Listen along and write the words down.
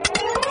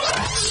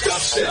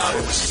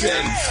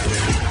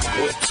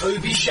StuffCentral with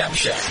Toby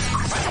Shapshak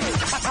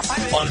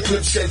on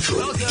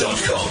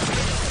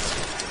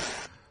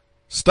CliffCentral.com.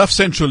 Stuff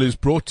Central is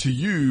brought to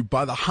you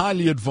by the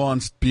highly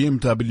advanced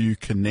BMW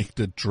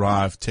connected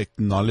drive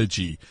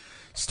technology.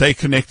 Stay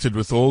connected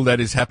with all that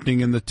is happening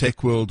in the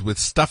tech world with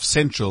Stuff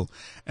Central,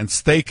 and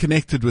stay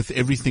connected with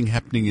everything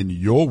happening in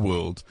your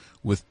world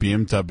with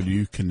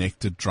BMW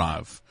connected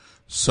drive.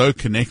 So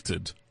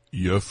connected,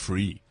 you're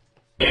free.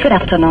 Good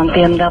afternoon,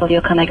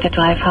 BMW Connected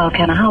Drive. How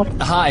can I help?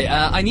 Hi,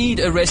 I need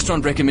a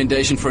restaurant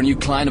recommendation for a new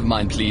client of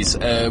mine, please.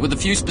 With a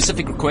few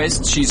specific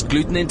requests. She's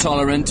gluten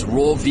intolerant,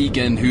 raw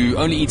vegan, who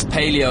only eats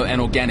paleo and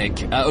organic.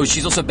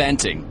 She's also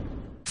banting.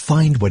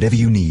 Find whatever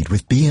you need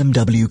with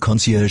BMW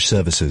Concierge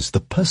Services, the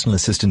personal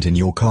assistant in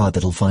your car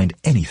that'll find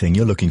anything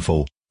you're looking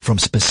for. From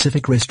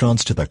specific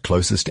restaurants to the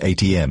closest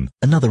ATM.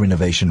 Another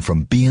innovation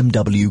from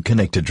BMW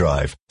Connected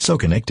Drive. So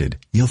connected,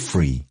 you're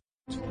free.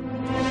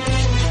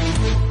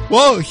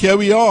 Well, here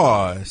we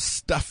are,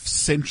 Stuff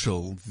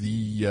Central,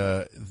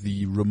 the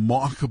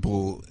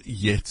remarkable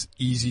yet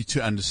easy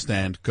to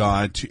understand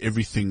guide to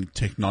everything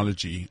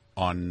technology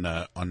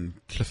on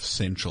Cliff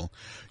Central.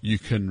 You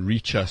can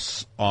reach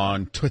us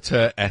on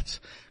Twitter at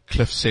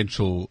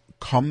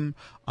CliffCentral.com.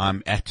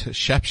 I'm at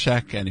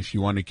Shapshak, and if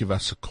you want to give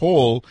us a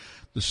call,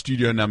 the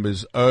studio number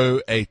is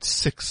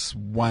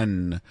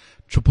 0861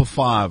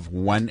 555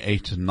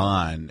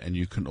 189, and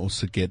you can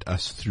also get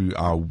us through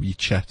our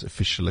WeChat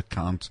official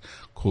account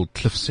called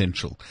Cliff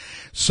Central.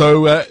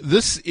 So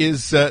this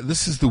is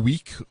the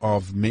week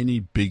of many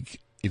big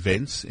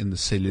events in the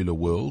cellular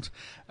world.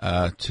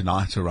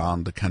 Tonight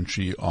around the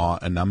country are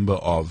a number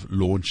of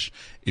launch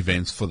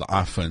events for the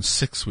iPhone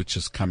 6, which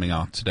is coming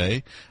out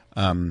today.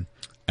 And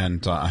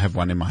I have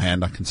one in my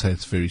hand. I can say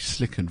it's very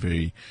slick and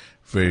very,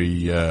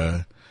 very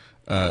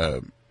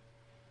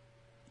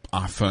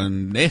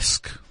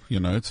iPhone-esque. You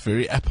know, it's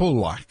very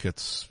Apple-like.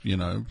 It's, you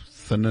know,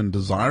 thin and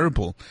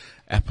desirable.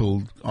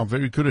 Apple are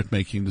very good at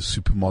making the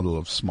supermodel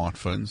of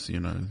smartphones. You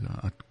know,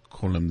 I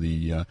call him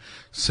the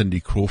Cindy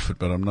Crawford,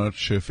 but I'm not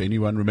sure if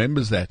anyone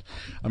remembers that.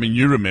 I mean,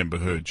 you remember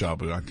her,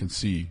 Jabu. I can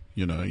see,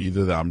 you know,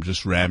 either that I'm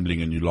just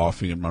rambling and you're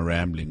laughing at my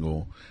rambling,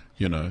 or,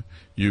 you know,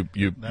 you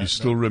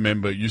still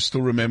remember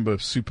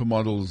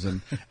supermodels,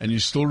 and you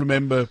still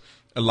remember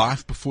a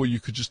life before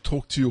you could just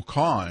talk to your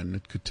car and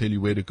it could tell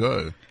you where to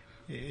go.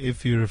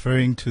 If you're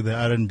referring to the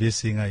R&B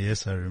singer,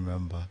 yes, I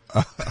remember.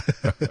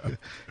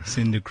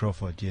 Cindy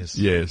Crawford, yes.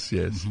 Yes.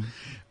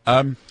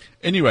 Mm-hmm.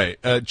 Anyway,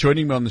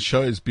 joining me on the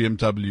show is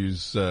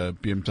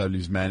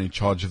BMW's man in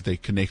charge of their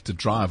connected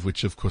drive,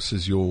 which of course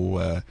is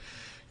your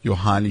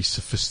highly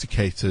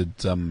sophisticated,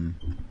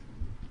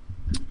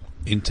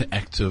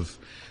 interactive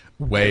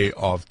way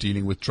of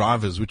dealing with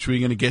drivers, which we're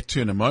going to get to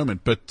in a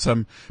moment. But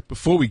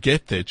before we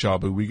get there,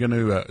 Jabu, we're going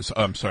to...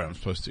 I'm sorry, I'm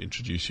supposed to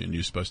introduce you, and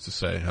you're supposed to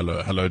say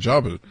hello,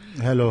 Jabu.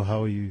 Hello,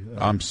 how are you?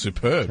 I'm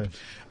superb.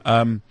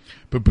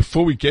 But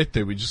before we get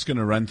there, we're just going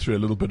to run through a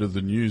little bit of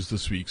the news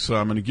this week. So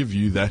I'm going to give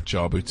you that,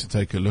 Jabu, to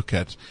take a look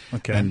at,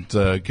 and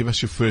give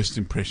us your first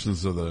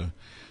impressions of the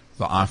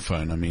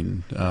iPhone. I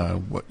mean,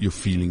 what your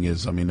feeling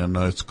is. I mean, I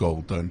know it's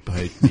gold. Don't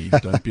hate me.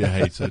 Don't be a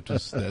hater.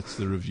 That's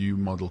the review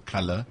model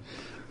color.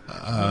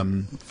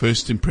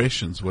 First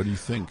impressions, what do you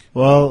think?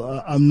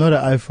 Well, I'm not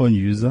an iPhone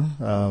user,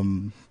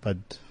 but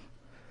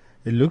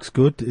it looks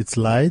good. It's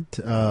light.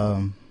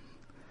 I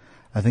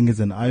think it's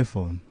an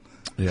iPhone.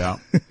 Yeah.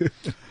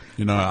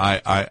 You know,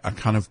 I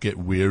kind of get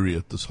weary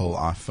at this whole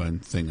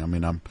iPhone thing. I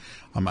mean, I'm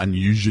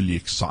unusually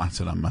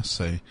excited, I must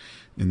say.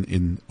 I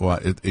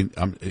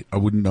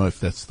wouldn't know if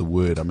that's the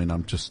word. I mean,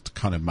 I'm just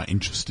kind of, my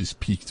interest is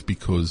piqued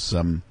because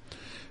of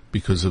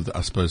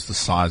I suppose the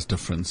size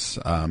difference,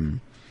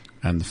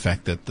 and the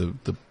fact that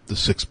the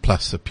 6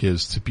 Plus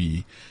appears to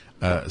be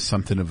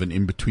something of an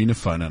in-betweener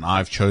phone, and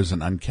I've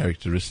chosen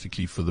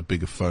uncharacteristically for the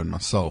bigger phone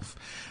myself.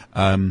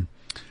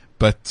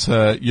 But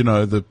you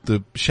know, the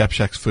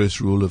Shapshak's first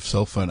rule of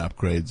cell phone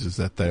upgrades is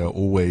that they are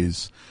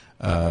always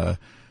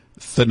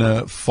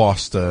thinner,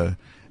 faster,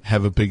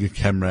 have a bigger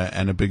camera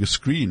and a bigger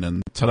screen,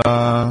 and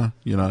ta-da!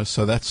 You know,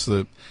 so that's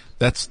that.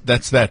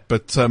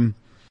 But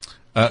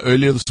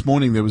earlier this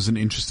morning, there was an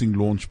interesting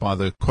launch by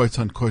the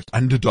quote-unquote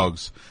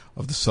underdogs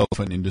of the cell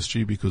phone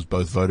industry, because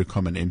both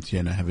Vodacom and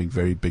MTN are having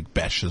very big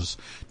bashes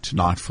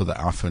tonight for the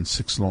iPhone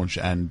 6 launch,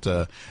 and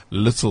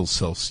little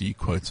Cell C,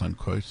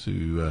 quote-unquote,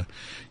 who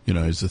you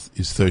know, is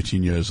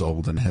 13 years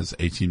old and has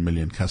 18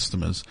 million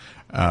customers,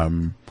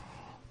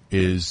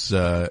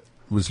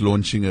 was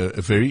launching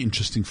a very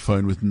interesting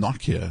phone with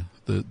Nokia.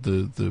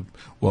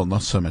 Well,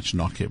 not so much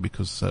Nokia,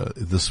 because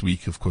this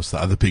week, of course,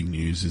 the other big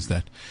news is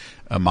that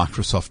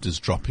Microsoft is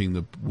dropping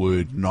the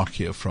word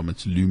Nokia from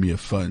its Lumia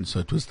phone. So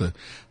it was the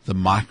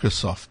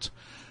Microsoft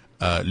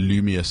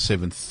Lumia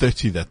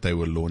 730 that they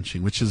were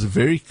launching, which is a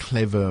very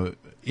clever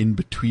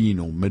in-between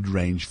or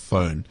mid-range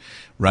phone.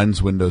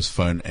 Runs Windows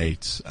Phone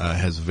 8,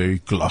 has a very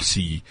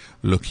glossy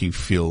looking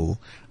feel.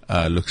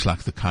 Looks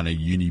like the kind of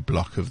uni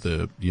block of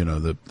the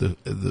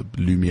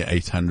Lumia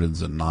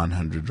 800s and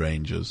 900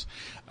 ranges,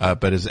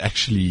 but is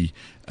actually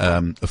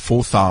a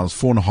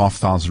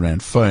 4,500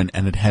 rand phone,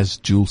 and it has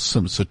dual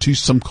SIM, so 2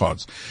 SIM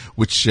cards,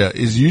 which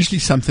is usually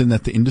something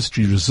that the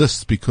industry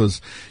resists because,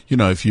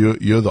 if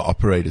you're the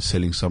operator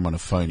selling someone a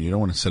phone, you don't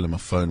want to sell them a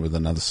phone with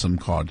another SIM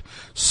card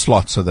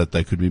slot so that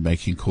they could be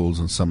making calls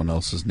on someone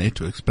else's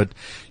networks. But,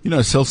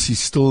 Cell C's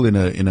still in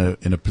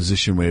a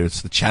position where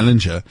it's the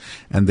challenger,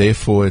 and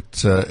therefore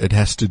it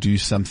has to do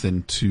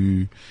something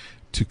to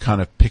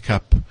kind of pick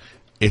up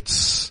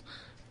its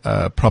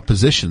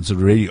propositions. It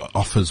already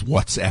offers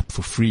WhatsApp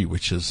for free,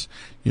 which is,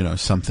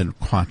 something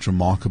quite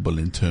remarkable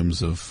in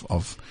terms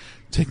of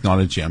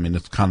technology. I mean,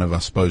 it's kind of, I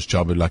suppose,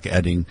 job like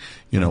adding,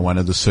 one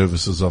of the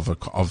services of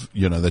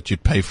that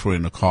you'd pay for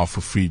in a car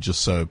for free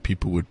just so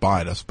people would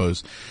buy it. I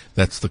suppose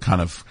that's the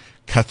kind of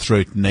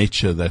cutthroat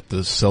nature that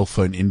the cell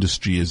phone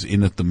industry is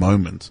in at the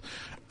moment.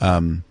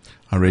 I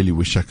really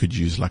wish I could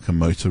use like a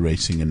motor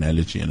racing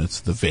analogy, and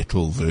it's the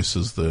Vettel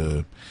versus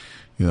the,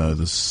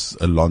 this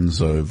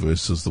Alonso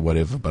versus the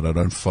whatever, but I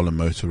don't follow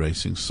motor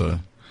racing, so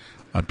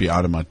I'd be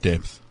out of my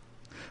depth.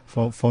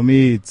 For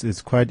me,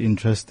 it's quite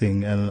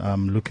interesting, and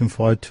I'm looking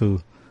forward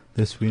to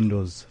this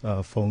Windows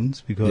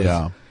phones because,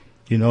 the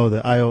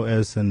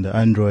iOS and the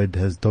Android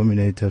has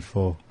dominated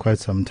for quite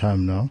some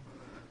time now.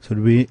 So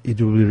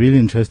it will be really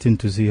interesting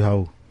to see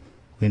how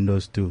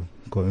Windows do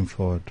going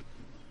forward.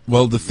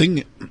 Well, the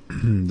thing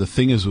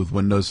is with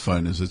Windows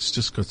Phone is it's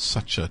just got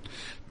such a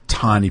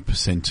tiny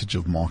percentage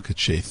of market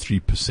share,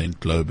 3%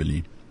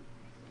 globally.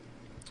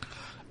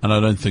 And I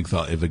don't think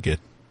they'll ever get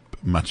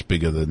much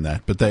bigger than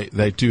that. But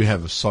they do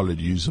have a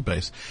solid user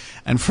base.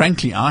 And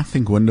frankly, I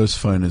think Windows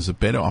Phone is a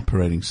better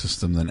operating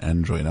system than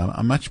Android.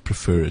 I much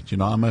prefer it.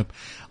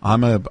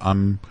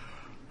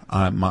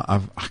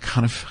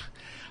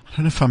 I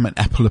don't know if I'm an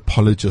Apple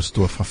apologist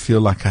or if I feel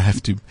like I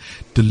have to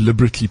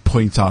deliberately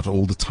point out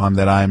all the time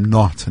that I am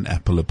not an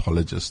Apple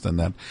apologist and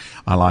that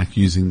I like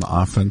using the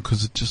iPhone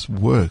because it just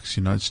works,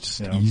 it's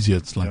just easier.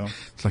 It's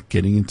like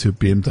getting into a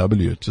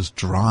BMW. It just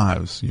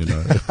drives,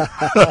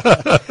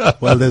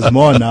 Well, there's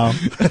more now.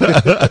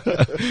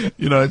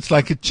 It's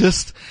like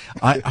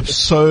I'm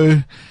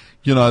so,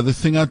 the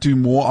thing I do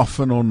more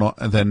often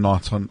than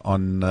not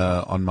on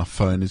my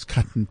phone is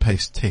cut and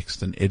paste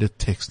text and edit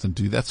text and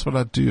that's what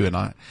I do.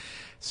 And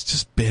it's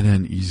just better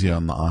and easier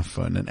on the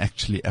iPhone, and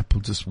actually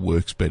Apple just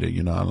works better.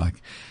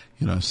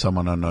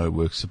 Someone I know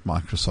works at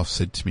Microsoft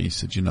said to me, he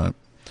said,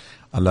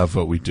 I love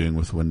what we're doing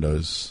with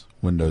Windows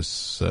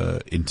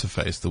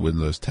interface, the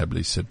Windows tablet.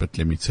 He said, but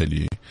let me tell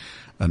you,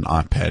 an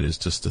iPad is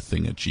just a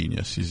thing of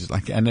genius. He's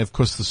like, and of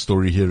course the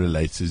story he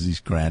relates is his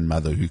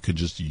grandmother who could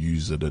just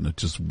use it and it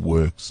just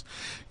works,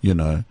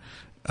 and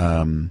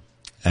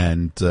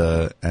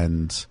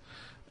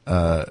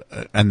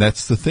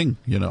that's the thing,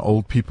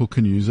 old people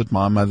can use it.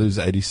 My mother's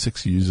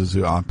 86, uses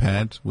her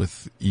iPad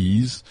with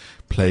ease,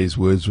 plays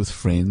Words with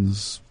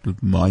Friends.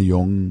 My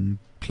young,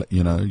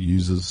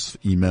 uses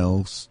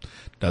emails,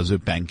 does her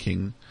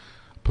banking,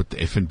 put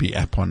the F&B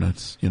app on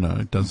it,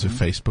 does her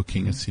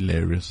Facebooking. It's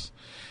hilarious.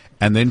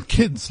 And then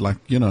kids,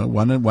 like,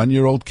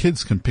 1-year-old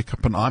kids can pick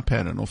up an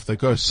iPad and off they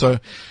go. So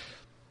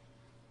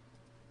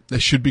there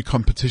should be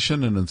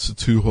competition, and it's a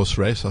 2-horse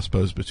race, I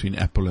suppose, between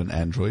Apple and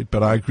Android.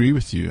 But I agree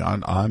with you.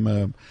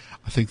 I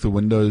think the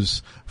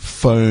Windows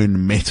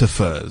Phone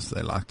metaphor, as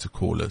they like to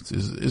call it,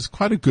 is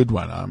quite a good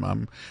one.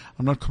 I'm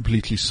not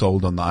completely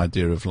sold on the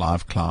idea of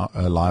live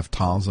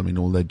tiles. I mean,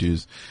 all they do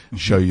is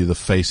show you the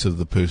face of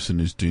the person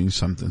who's doing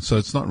something. So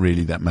it's not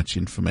really that much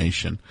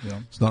information.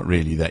 Yeah. It's not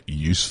really that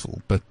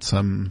useful. But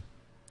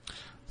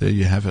there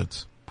you have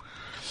it.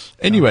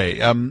 Anyway,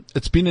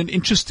 it's been an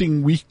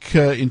interesting week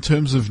in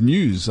terms of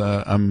news.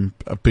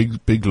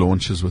 Big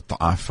launches with the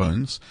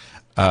iPhones.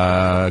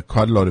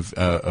 Quite a lot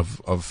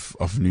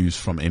of news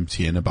from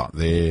MTN about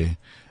their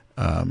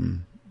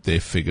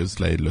figures.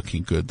 They're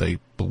looking good. They're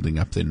building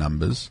up their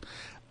numbers.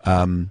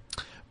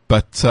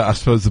 But I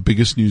suppose the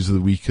biggest news of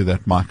the week is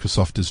that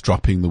Microsoft is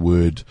dropping the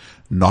word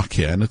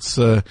Nokia, and it's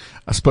I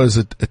suppose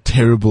a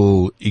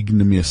terrible,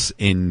 ignominious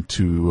end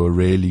to a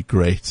really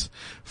great,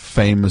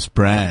 famous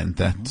brand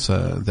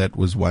that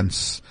was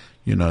once,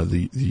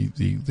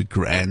 the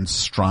grand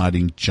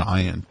striding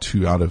giant.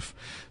 2 out of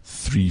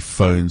 3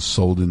 phones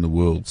sold in the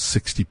world,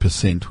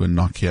 60% were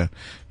Nokia.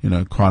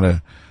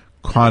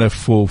 Quite a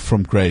fall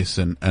from grace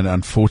and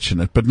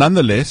unfortunate, but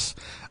nonetheless,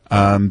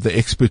 the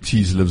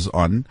expertise lives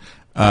on.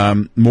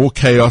 More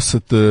chaos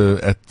at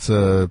the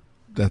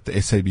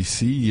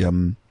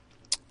SABC.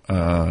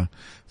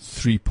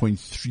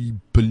 3.3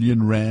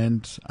 billion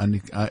rand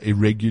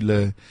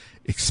irregular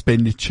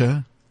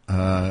expenditure,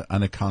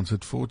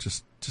 unaccounted for.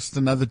 Just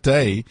another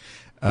day,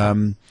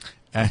 just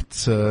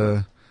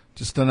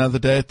another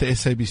day at the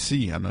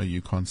SABC. I know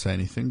you can't say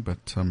anything,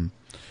 but,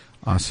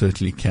 I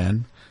certainly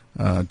can.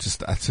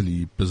 Just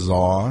utterly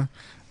bizarre.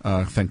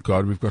 Thank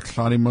God we've got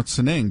Hlari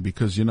Motsoeneng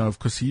because, of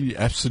course he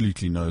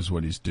absolutely knows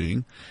what he's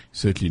doing. He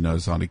certainly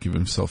knows how to give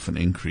himself an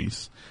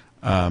increase.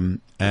 And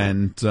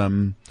what's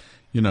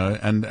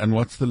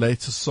the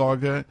latest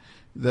saga?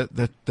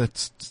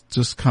 that's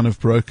just kind of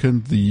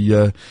broken.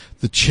 The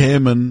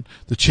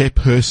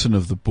chairperson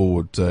of the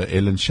board,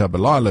 Ellen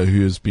Shabalala,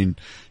 who has been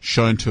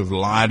shown to have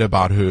lied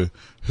about her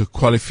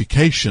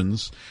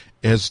qualifications,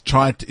 is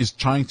trying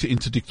to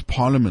interdict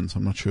Parliament.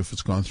 I'm not sure if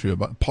it's gone through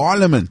about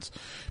Parliament,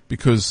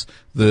 because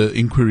the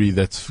inquiry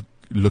that's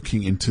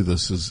looking into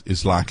this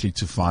is likely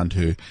to find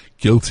her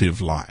guilty of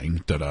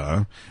lying,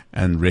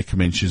 and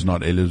recommend she's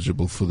not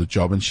eligible for the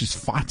job, and she's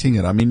fighting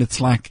it. I mean,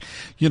 it's like,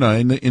 in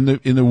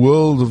the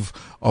world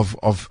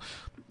of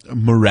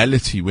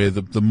morality, where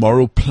the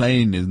moral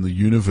plane in the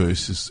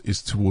universe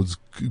is towards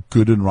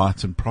good and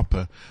right and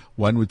proper,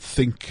 one would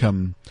think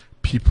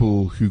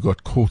people who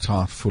got caught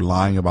out for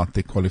lying about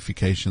their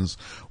qualifications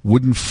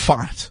wouldn't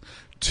fight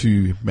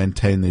to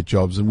maintain their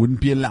jobs and wouldn't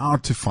be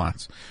allowed to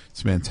fight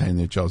to maintain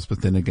their jobs.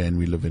 But then again,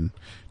 we live in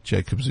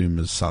Jacob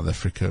Zuma's South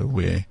Africa,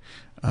 where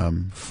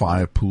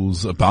fire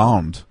pools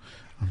abound.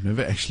 I've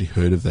never actually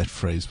heard of that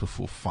phrase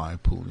before, fire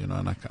pool, and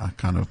I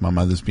kind of, my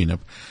mother's been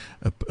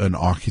an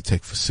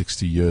architect for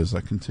 60 years. I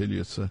can tell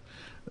you it's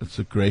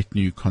a great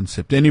new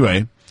concept.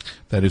 Anyway,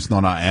 that is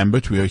not our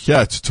ambit. We are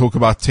here to talk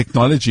about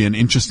technology and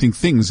interesting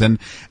things. And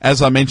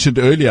as I mentioned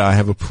earlier, I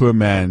have a poor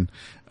man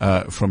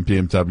from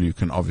BMW who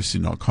can obviously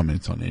not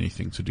comment on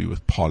anything to do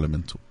with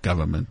Parliament or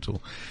government or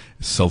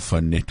cell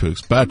phone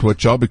networks. But what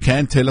Jabu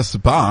can tell us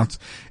about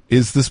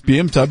is this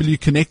BMW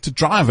connected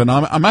drive. And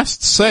I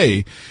must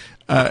say,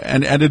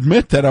 and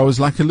admit that I was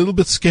like a little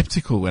bit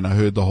skeptical when I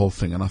heard the whole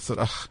thing. And I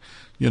thought,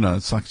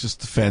 it's like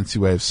just a fancy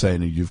way of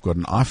saying you've got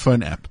an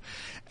iPhone app.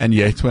 And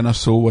yet, when I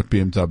saw what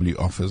BMW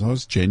offers, I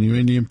was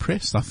genuinely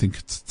impressed. I think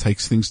it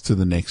takes things to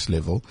the next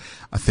level.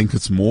 I think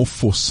it's more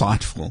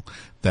foresightful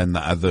than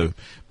the other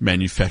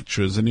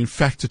manufacturers. And in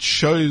fact, it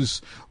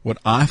shows what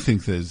I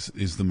think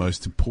is the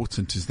most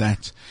important, is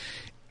that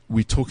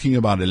we're talking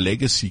about a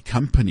legacy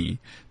company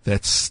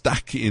that's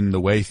stuck in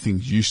the way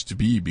things used to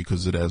be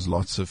because it has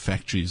lots of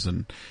factories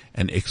and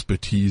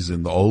expertise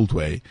in the old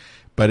way.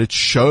 But it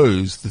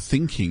shows the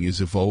thinking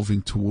is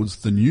evolving towards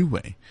the new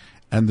way.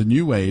 And the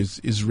new way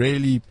is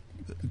really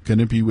going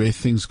to be where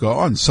things go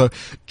on. So,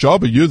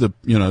 Jabba, you're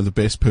the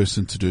best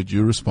person to do it.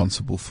 You're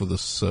responsible for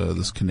this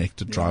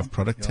connected drive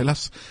product. Yeah. Tell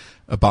us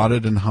about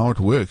it and how it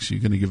works. You're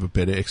going to give a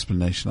better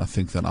explanation, I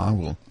think, than I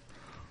will.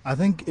 I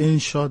think, in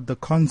short, the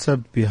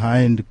concept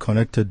behind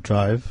connected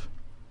drive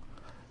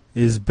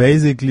is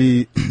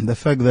basically the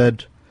fact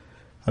that,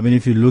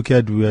 if you look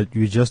at, we're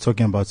just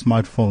talking about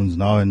smartphones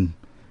now and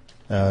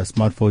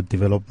smartphone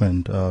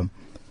development.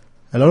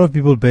 A lot of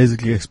people,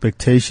 basically,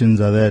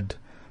 expectations are that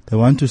they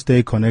want to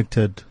stay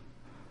connected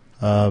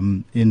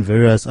in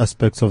various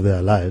aspects of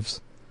their lives.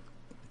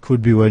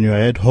 Could be when you're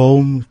at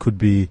home, could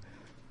be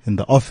in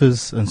the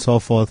office, and so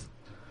forth.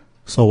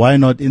 So why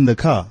not in the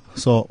car?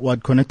 So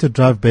what Connected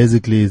Drive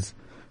basically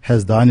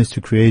has done is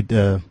to create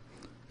a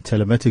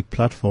telematic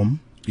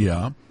platform.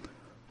 Yeah.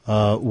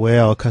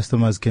 Where our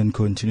customers can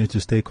continue to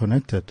stay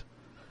connected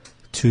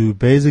to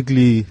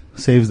basically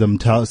save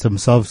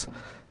themselves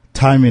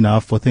time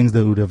enough for things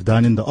they would have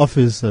done in the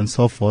office and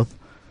so forth,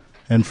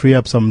 and free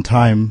up some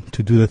time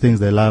to do the things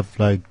they love,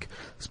 like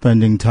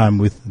spending time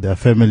with their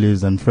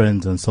families and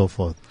friends and so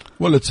forth.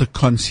 Well, it's a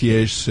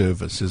concierge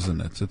service, isn't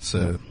it?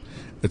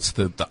 It's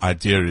the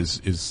idea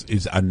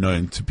is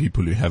unknown to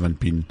people who haven't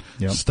been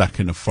stuck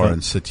in a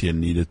foreign city and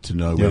needed to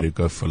know where to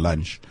go for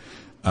lunch.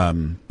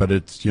 But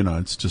it's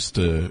just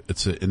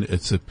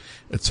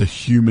it's a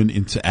human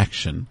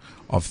interaction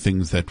of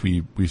things that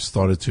we've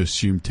started to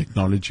assume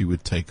technology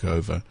would take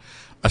over.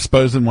 I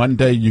suppose in one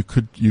day you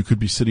could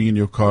be sitting in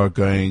your car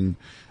going,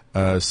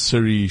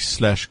 Siri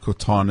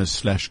 /Cortana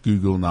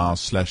 /Google now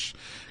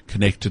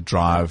 /Connected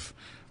Drive,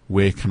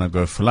 where can I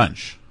go for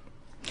lunch?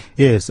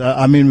 Yes,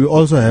 we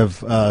also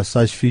have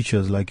such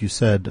features, like you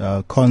said.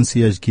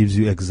 Concierge gives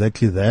you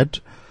exactly that.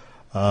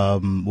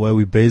 Where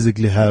we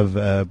basically have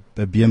a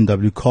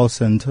BMW call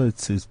center.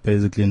 It's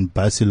basically in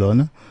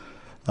Barcelona.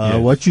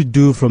 Yes. What you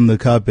do from the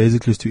car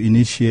basically is to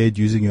initiate,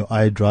 using your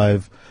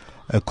iDrive,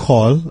 a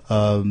call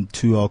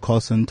to our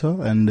call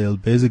center, and they'll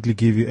basically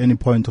give you any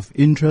point of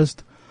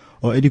interest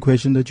or any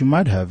question that you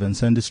might have and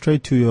send it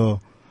straight to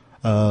your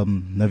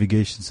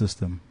navigation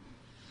system.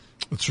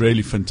 It's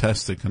really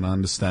fantastic, and I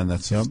understand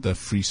that's the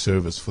free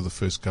service for the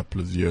first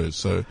couple of years.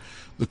 So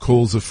the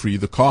calls are free.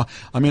 The car,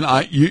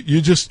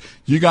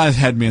 you guys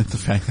had me at the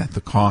fact that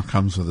the car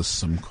comes with a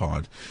SIM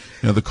card.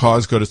 The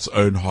car's got its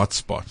own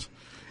hotspot.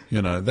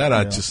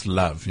 I just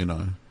love.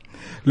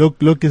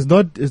 Look,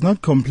 it's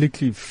not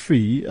completely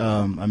free.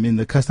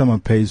 The customer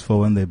pays for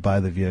when they buy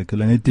the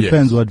vehicle, and it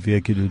depends what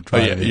vehicle you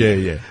drive.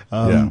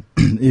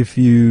 If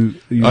you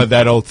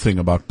that old thing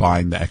about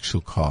buying the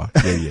actual car.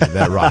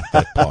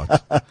 That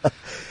part.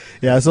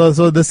 Yeah, so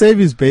the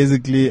service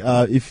basically,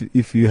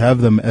 if you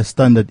have them as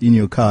standard in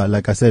your car,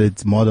 like I said,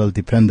 it's model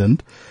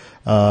dependent.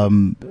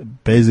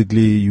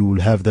 Basically you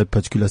will have that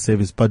particular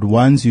service, but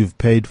once you've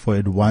paid for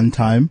it one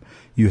time,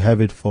 you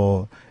have it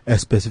for a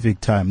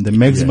specific time. The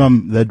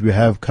maximum that we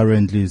have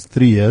currently is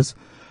 3 years,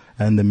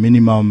 and the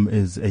minimum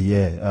is a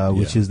year,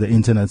 which is the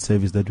internet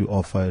service that we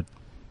offer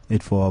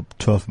it for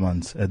 12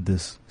 months at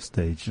this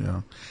stage.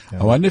 Yeah.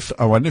 I wonder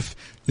if,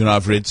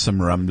 I've read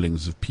some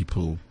rumblings of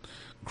people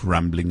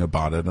grumbling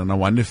about it, and I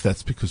wonder if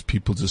that's because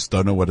people just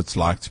don't know what it's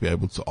like to be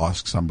able to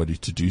ask somebody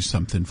to do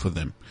something for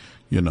them.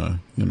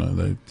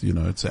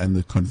 It's, and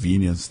the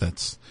convenience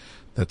that's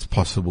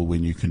possible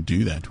when you can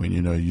do that, when,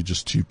 you're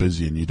just too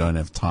busy and you don't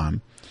have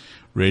time.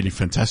 Really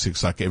fantastic.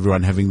 It's like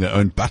everyone having their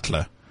own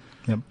butler.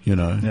 Yep.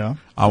 Yeah.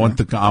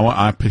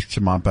 I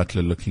picture my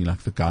butler looking like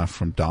the guy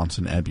from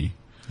Downton Abbey.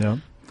 Yeah.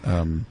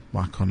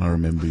 Why can't I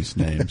remember his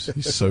names?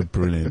 He's so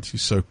brilliant.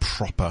 He's so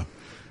proper.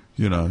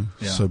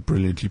 So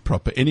brilliantly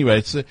proper. Anyway,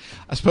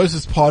 I suppose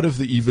it's part of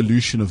the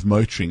evolution of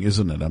motoring,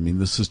 isn't it? I mean,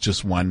 this is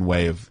just one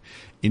way of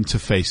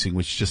interfacing,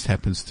 which just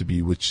happens to be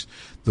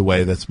the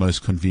way that's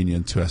most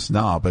convenient to us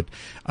now. But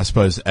I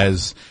suppose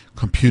as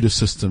computer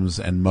systems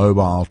and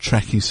mobile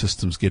tracking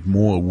systems get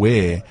more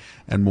aware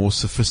and more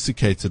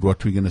sophisticated,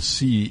 what we're going to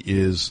see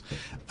is,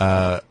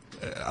 I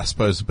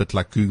suppose a bit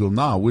like Google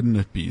now, wouldn't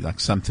it be? Like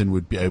something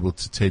would be able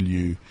to tell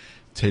you,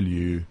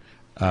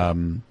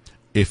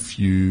 if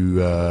you,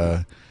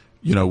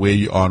 where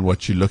you are and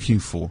what you're looking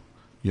for.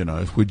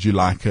 Would you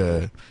like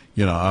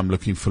I'm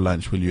looking for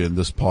lunch. Will you in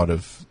this part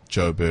of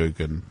Joburg,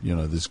 and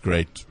this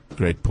great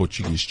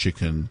Portuguese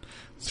chicken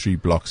 3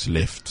 blocks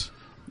left,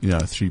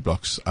 3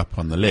 blocks up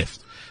on the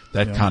left,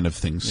 that kind of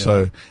thing. Yeah.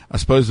 So I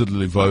suppose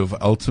it'll evolve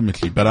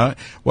ultimately. But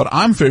what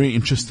I'm very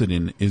interested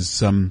in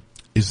is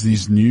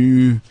these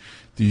new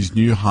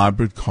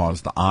hybrid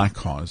cars, the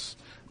iCars,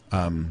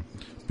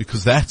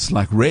 because that's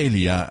like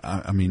really,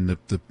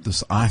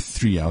 this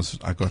i3,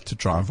 I got to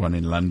drive one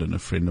in London. A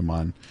friend of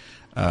mine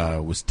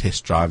was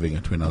test driving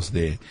it when I was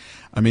there.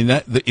 I mean,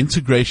 the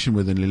integration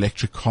with an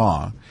electric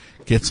car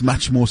gets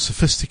much more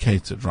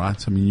sophisticated,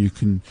 right? I mean, you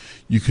can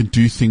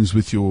do things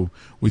with your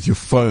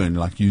phone,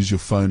 like use your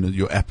phone,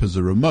 your app as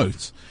a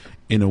remote,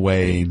 in a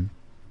way,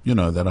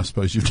 that I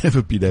suppose you've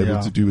never been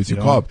able to do with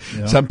your car.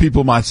 Yeah. Some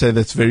people might say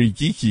that's very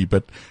geeky,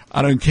 but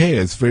I don't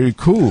care. It's very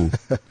cool.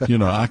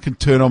 I can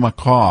turn on my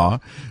car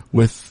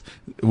with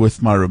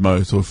my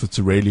remote, or if it's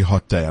a really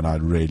hot day, and I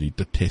really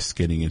detest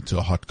getting into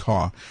a hot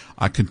car,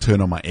 I can turn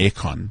on my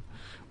aircon,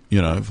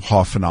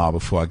 half an hour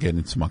before I get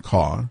into my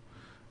car,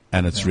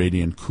 and it's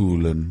ready and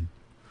cool and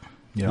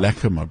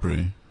lekker, my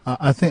bro.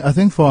 I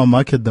think for our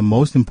market, the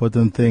most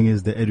important thing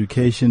is the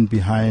education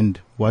behind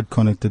what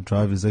connected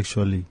drive is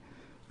actually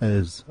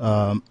is,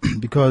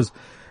 because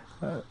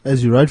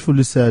as you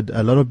rightfully said,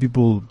 a lot of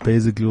people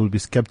basically will be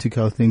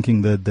skeptical,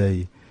 thinking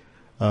that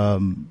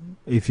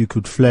if you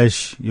could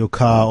flash your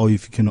car, or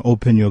if you can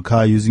open your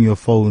car using your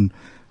phone,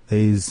 there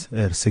is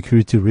a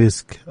security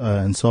risk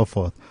and so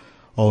forth.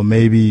 Or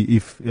maybe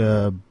if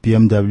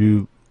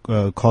BMW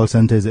call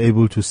center is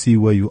able to see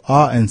where you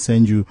are and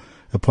send you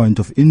a point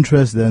of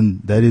interest,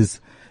 then that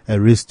is a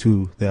risk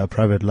to their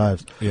private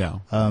lives. Yeah.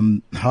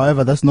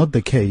 However, that's not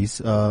the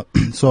case.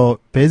 So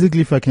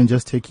basically, if I can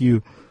just take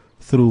you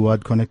through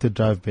what Connected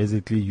Drive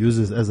basically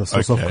uses as a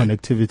source of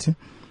connectivity.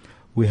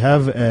 We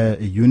have a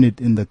unit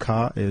in the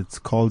car. It's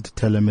called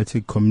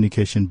Telematic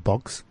Communication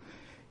Box.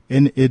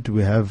 In it,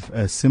 we have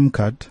a SIM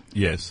card.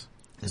 Yes.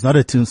 It's not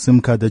a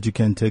SIM card that you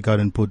can take out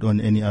and put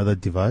on any other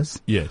device.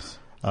 Yes.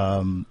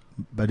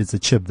 But it's a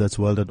chip that's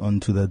welded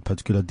onto that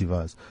particular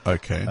device.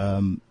 Okay.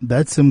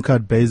 That SIM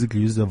card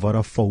basically uses a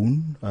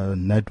Vodafone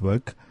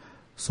network,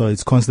 so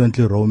it's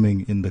constantly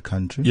roaming in the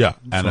country. Yeah,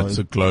 and so it's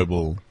a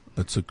global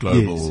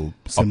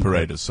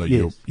operator. So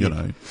you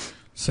know,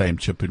 same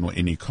chip in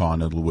any car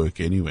and it'll work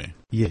anywhere.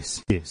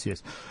 Yes.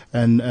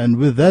 And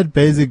with that,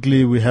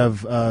 basically, we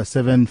have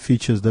 7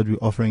 features that we're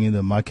offering in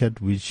the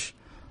market, which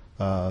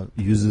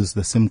uses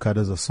the SIM card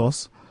as a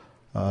source.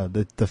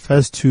 The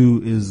first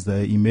 2 is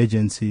the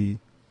emergency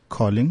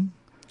calling.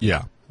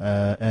 Yeah.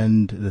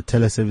 And the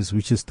teleservice,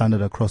 which is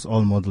standard across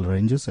all model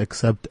ranges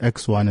except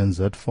X1 and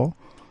Z4.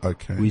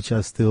 Okay. Which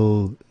are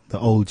still the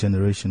old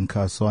generation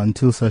cars. So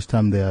until such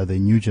time they are the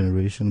new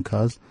generation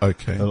cars,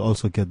 they'll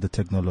also get the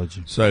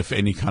technology. So if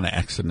any kind of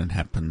accident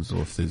happens,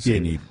 or if there's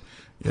any,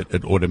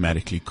 it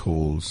automatically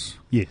calls.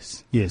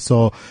 Yes.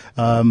 So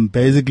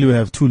basically we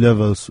have 2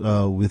 levels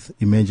with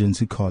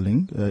emergency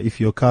calling. If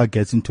your car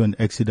gets into an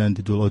accident,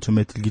 it will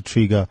automatically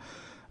trigger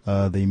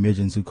the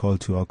emergency call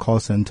to our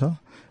call center,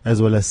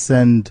 as well as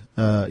send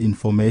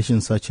information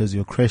such as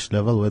your crash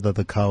level, whether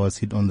the car was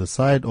hit on the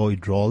side or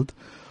it rolled,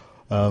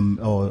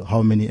 or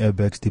how many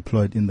airbags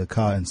deployed in the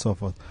car and so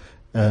forth,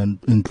 and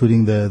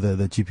including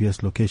the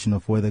GPS location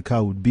of where the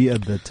car would be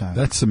at that time.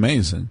 That's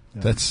amazing.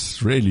 Yeah.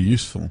 That's really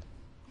useful.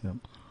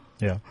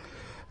 Yeah.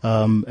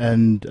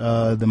 And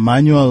the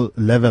manual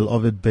level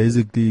of it,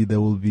 basically there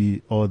will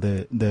be, or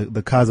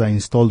the cars are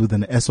installed with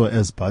an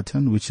SOS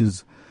button, which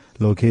is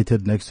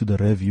located next to the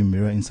rear view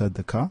mirror inside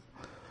the car.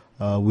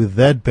 With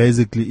that,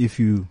 basically, if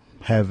you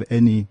have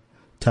any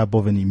type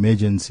of an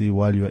emergency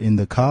while you're in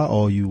the car,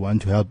 or you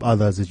want to help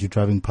others as you're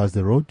driving past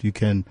the road, you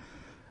can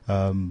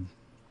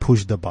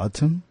push the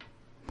button.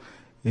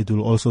 It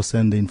will also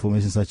send the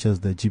information such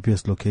as the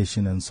GPS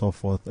location and so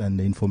forth, and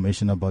the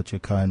information about your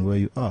car and where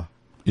you are.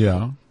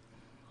 Yeah.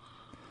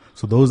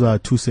 So those are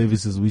 2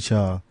 services which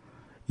are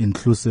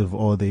inclusive,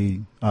 or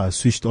they are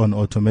switched on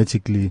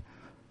automatically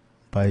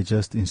by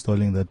just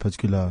installing that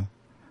particular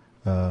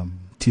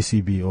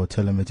TCB or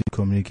telematic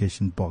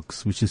communication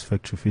box, which is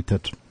factory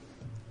fitted.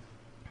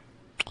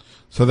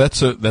 So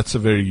that's a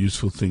very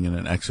useful thing in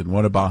an accident.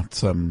 What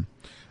about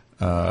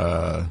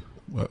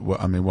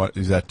what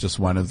is that? Just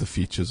one of the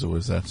features, or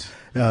is that?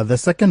 The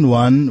second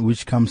one,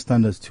 which comes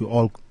standard to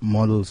all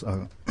models,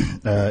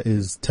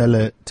 is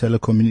teleservices.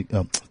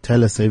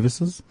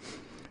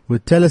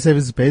 With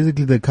teleservices,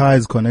 basically the car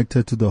is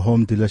connected to the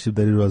home dealership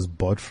that it was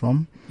bought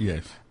from.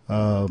 Yes.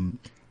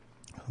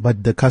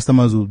 But the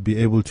customers will be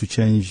able to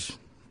change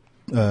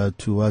or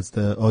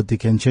they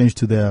can change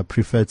to their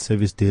preferred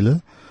service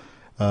dealer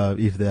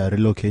if they are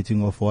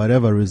relocating or for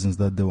whatever reasons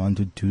that they want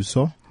to do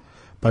so.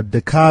 But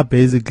the car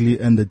basically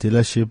and the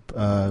dealership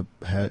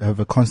have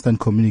a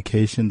constant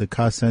communication. The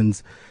car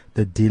sends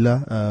the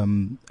dealer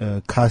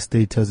car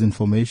status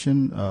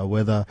information,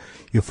 whether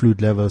your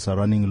fluid levels are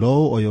running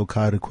low or your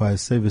car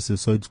requires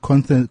services. So it's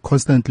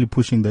constantly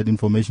pushing that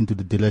information to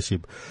the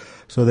dealership.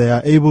 So they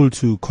are able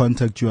to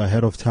contact you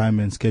ahead of time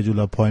and schedule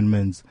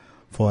appointments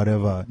for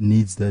whatever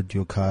needs that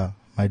your car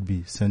might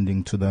be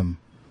sending to them.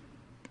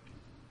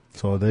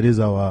 So that is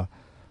our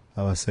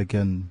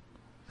second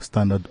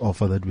standard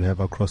offer that we have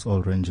across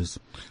all ranges.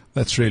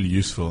 That's really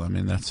useful. I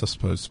mean, that's, I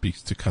suppose,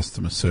 speaks to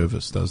customer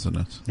service, doesn't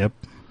it? Yep.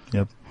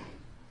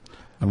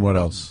 And what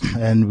else?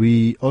 And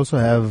we also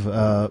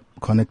have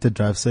connected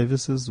drive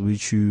services,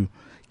 which you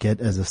get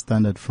as a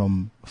standard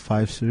from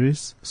 5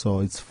 series.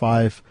 So it's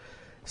 5,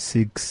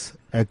 6,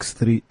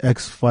 X3,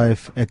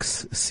 X5,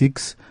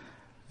 X6,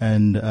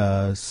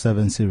 and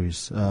 7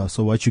 series.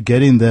 So what you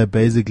get in there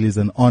basically is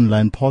an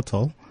online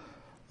portal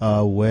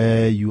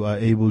where you are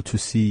able to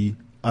see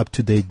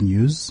up-to-date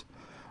news,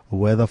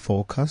 weather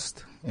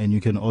forecast, and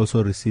you can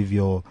also receive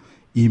your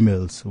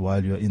emails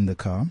while you're in the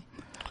car.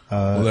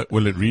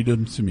 Will it read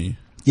them to me?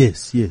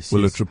 Yes.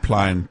 Will it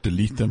reply and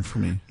delete them for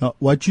me? Now,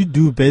 what you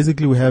do,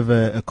 basically, we have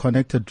a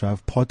connected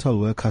drive portal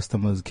where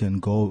customers can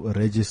go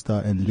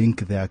register and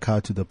link their car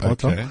to the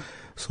portal. Okay.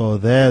 So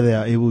there they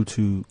are able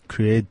to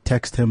create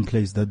text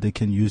templates that they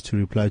can use to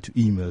reply to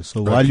emails.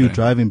 So while you're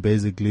driving,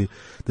 basically,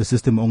 the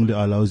system only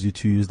allows you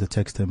to use the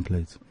text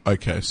templates.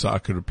 Okay, so I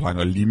could reply,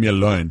 no, leave me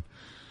alone.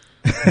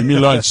 Leave me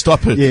alone,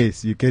 stop it.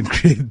 Yes, you can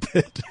create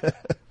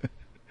that.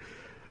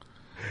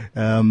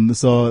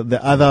 So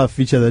the other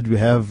feature that we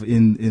have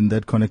in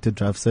that connected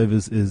drive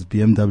service is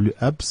BMW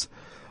apps.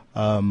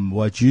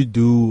 What you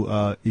do,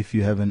 if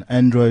you have an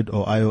Android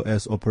or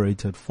iOS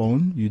operated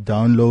phone, you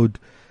download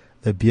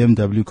the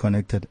BMW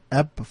connected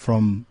app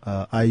from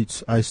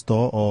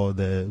iStore or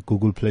the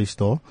Google Play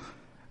Store,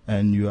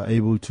 and you are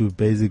able to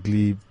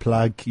basically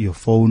plug your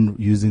phone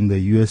using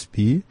the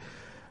USB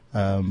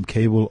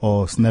cable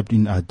or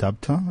snapped-in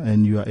adapter,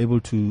 and you are able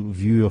to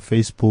view your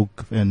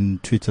Facebook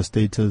and Twitter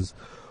status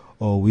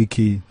or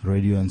wiki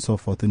radio and so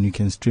forth, and you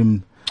can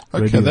stream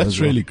radio. Okay, that's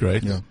really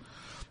great. Yeah.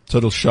 So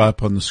it'll show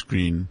up on the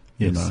screen.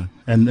 Yes. You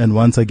know. And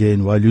once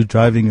again, while you're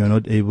driving, you're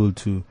not able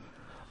to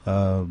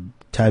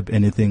type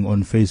anything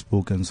on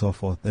Facebook and so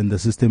forth, and the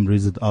system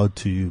reads it out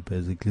to you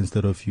basically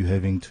instead of you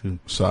having to.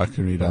 So I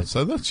can read out.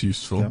 So that's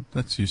useful. Yeah.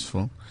 That's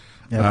useful.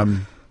 Yeah.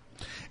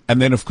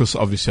 And then, of course,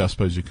 obviously, I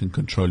suppose you can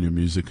control your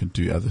music and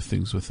do other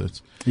things with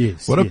it.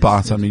 Yes. What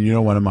about? I mean, you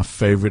know, one of my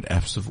favorite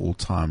apps of all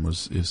time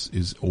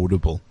is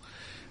Audible,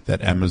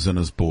 that Amazon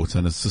has bought,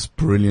 and it's just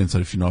brilliant.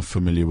 If you're not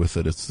familiar with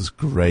it, it's this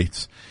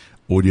great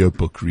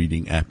audiobook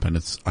reading app, and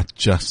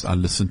I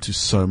listen to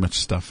so much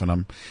stuff,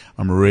 and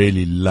I'm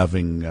really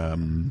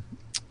loving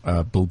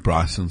Bill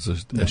Bryson's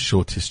a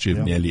short history of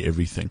nearly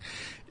everything.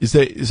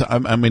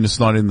 I mean, it's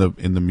not in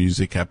the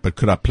music app, but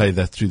could I play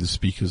that through the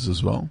speakers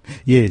as well?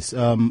 Yes.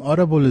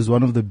 Audible is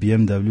one of the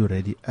BMW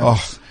ready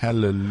apps. Oh,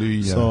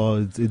 hallelujah.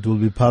 So it will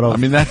be part of. I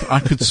mean, that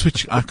I could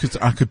switch, I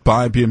could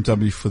buy a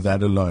BMW for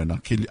that alone. I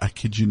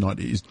kid you not.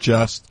 It is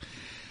just,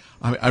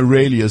 I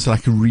really is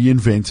like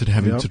reinvented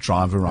having to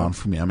drive around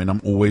for me. I mean,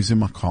 I'm always in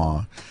my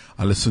car.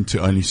 I listen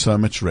to only so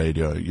much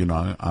radio,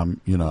 I'm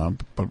a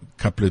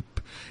couple of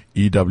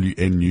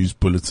EWN news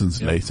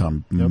bulletins later.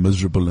 I'm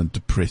miserable and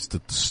depressed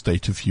at the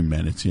state of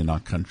humanity in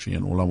our country,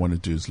 and all I want to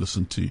do is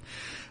listen to,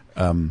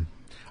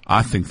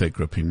 I think they're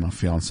gripping. My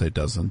fiance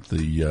doesn't.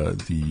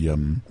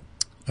 The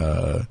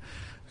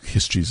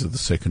histories of the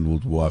Second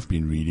World War I've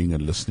been reading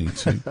and listening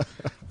to.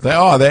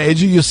 They're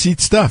edge of your seat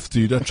stuff,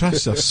 dude. I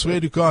trust you. I swear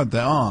to God, they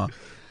are.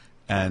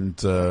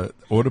 And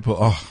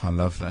Audible, I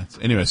love that.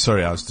 Anyway,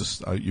 sorry, I was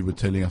just you were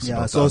telling us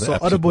about so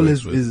Audible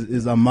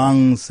is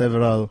among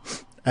several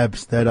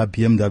apps that are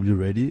BMW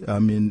ready. I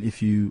mean,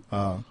 if you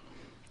are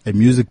a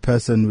music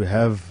person, we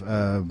have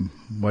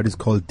what is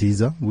called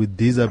Deezer. With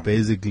Deezer,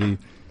 basically,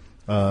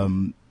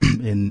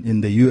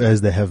 in the US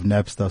they have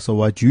Napster. So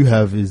what you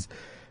have is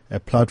a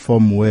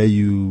platform where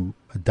you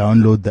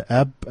download the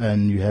app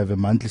and you have a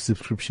monthly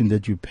subscription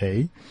that you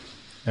pay,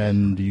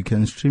 and you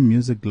can stream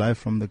music live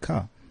from the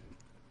car.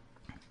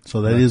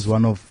 So that's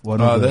one of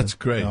that's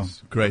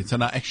great. Great.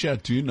 And I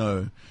do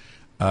know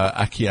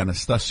Aki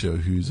Anastasio,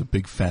 who's a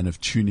big fan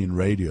of TuneIn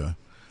Radio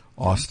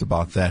asked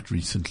about that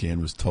recently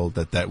and was told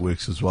that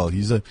works as well.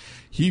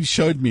 He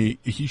showed me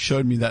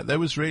that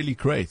was really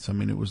great. I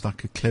mean, it was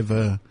like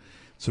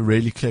it's a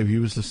really clever. He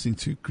was listening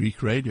to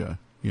Greek radio,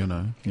 you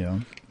know. Yeah.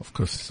 Of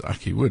course,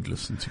 Aki would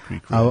listen to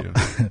Greek radio.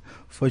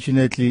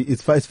 Fortunately,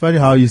 it's funny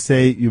how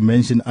you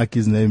mentioned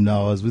Aki's name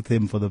now. I was with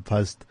him for the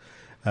past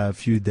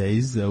few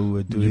days. We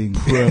were doing...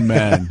 Poor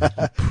man.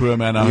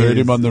 I heard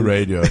him on the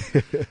radio.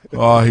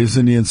 Oh,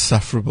 isn't he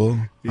insufferable?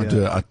 Yeah.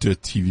 I do a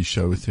TV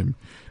show with him.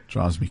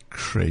 Drives me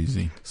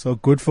crazy. So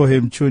good for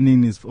him.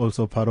 Tuning is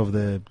also part of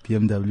the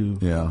BMW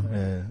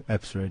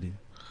apps ready.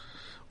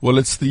 Well,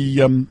 it's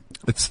the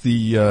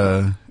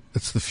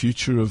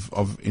future of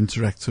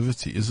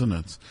interactivity, isn't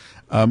it?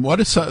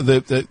 What is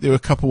there were a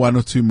couple, one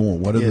or two more.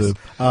 What are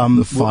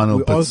the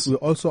final bits? We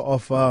also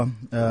offer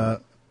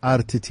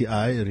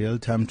RTTI,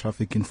 real-time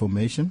traffic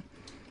information.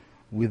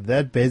 With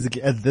that,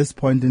 basically, at this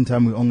point in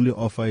time, we only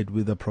offer it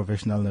with a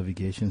professional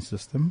navigation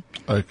system.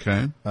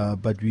 Okay.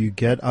 But we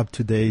get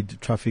up-to-date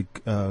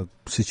traffic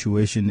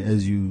situation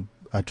as you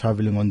are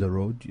traveling on the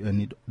road,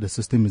 and the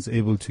system is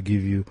able to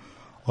give you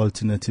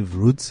alternative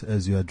routes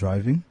as you are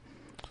driving.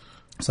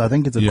 So I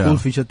think it's a cool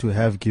feature to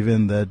have,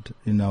 given that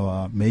in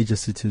our major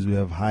cities we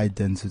have high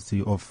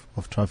density of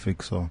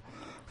traffic. So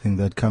I think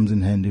that comes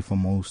in handy for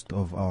most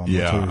of our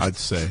motorists. I'd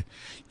say.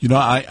 You know,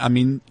 I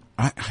mean,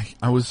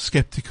 I was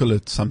skeptical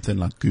at something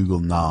like Google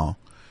Now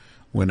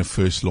when it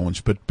first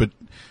launched, but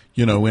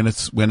you know,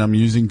 when I'm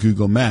using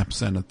Google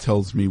Maps and it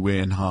tells me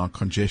where and how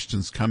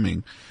congestion's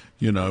coming,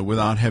 you know,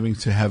 without having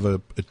to have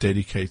a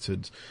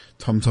dedicated,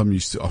 TomTom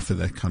used to offer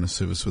that kind of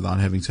service without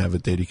having to have a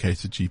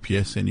dedicated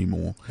GPS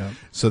anymore. Yep.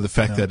 So the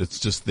fact that it's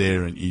just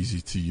there and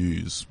easy to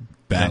use,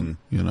 bang,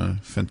 you know,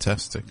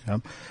 fantastic.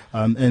 Yep.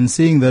 And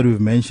seeing that we've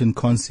mentioned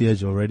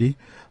concierge already,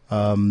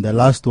 the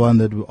last one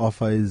that we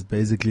offer is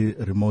basically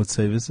remote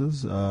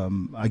services.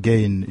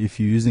 Again, if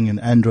you're using an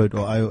Android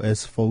or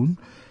iOS phone,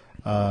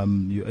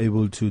 you're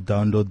able to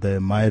download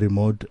the My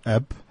Remote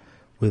app.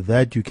 With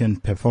that, you can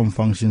perform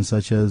functions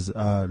such as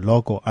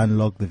lock or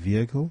unlock the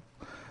vehicle,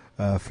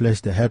 flash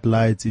the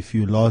headlights. If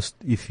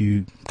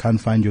you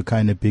can't find your car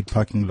in a big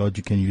parking lot,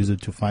 you can use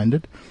it to find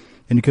it.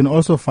 And you can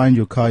also find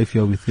your car if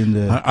you're within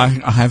the... I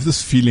have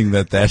this feeling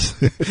that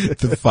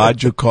to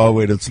find your car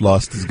when it's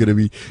lost is going to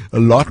be a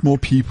lot more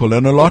people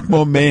and a lot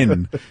more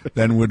men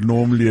than would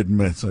normally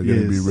admit are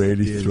going to be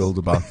really thrilled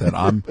about that.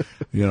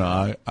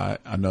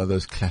 I know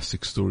those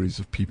classic stories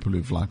of people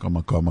who've like, oh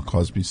my God, my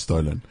car's been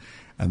stolen,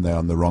 and they're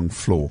on the wrong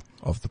floor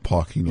of the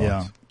parking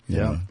lot.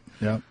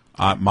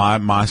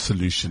 My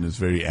solution is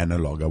very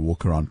analog. I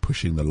walk around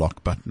pushing the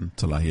lock button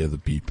till I hear the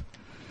beep.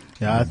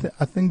 Yeah,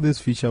 I think this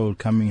feature will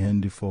come in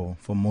handy for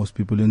most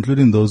people,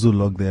 including those who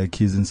lock their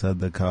keys inside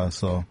the car.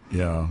 So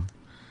yeah,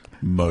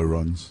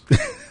 morons.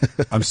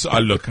 I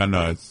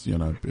know it's, you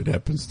know, it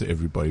happens to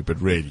everybody,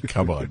 but really,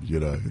 come on, you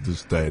know,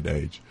 this day and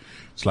age,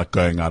 it's like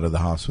going out of the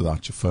house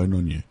without your phone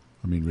on you.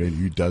 I mean, really,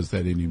 who does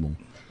that anymore?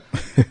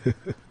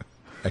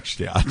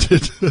 Actually, I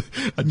did.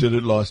 I did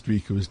it last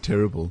week. It was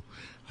terrible.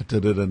 I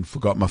did it and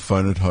forgot my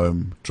phone at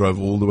home, drove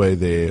all the way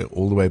there,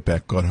 all the way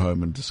back, got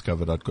home and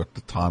discovered I'd got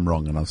the time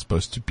wrong and I was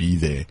supposed to be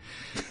there.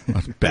 I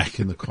was back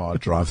in the car,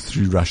 drive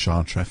through rush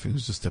hour traffic. It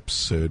was just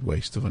absurd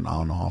waste of an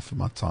hour and a half of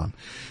my time.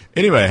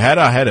 Anyway, had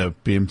I had a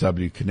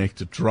BMW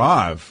connected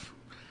drive,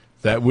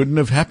 that wouldn't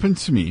have happened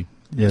to me.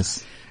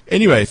 Yes.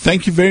 Anyway,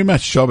 thank you very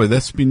much, Shaba.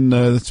 That's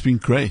been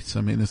great.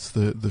 I mean, it's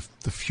the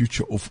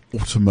future of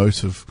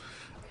automotive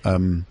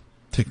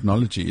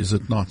technology, is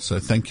it not? So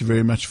thank you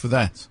very much for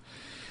that.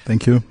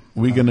 Thank you.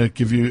 We're going to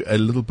give you a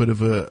little bit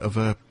of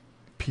a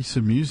piece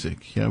of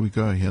music. Here we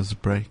go. Here's a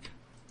break.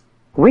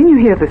 When you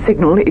hear the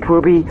signal, it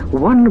will be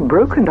one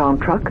broken down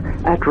truck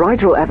at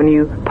Rigel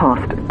Avenue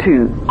past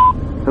 2.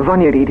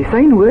 Wanneer jy die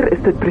sein hoor, is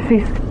dit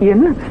presies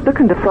 1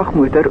 stukkende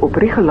vragmotor op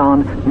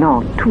Riegelaan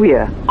na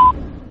 2.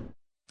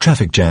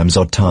 Traffic jams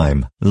are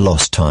time,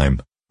 lost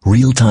time.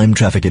 Real-time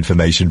traffic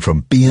information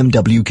from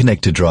BMW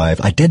Connected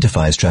Drive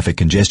identifies traffic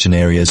congestion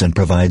areas and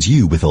provides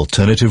you with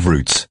alternative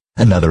routes.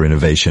 Another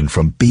innovation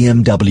from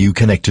BMW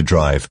Connected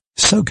Drive.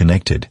 So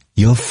connected,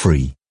 you're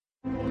free.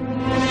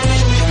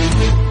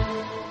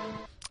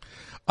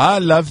 I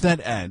love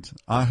that ad.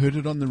 I heard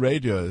it on the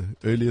radio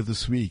earlier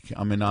this week.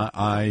 I mean,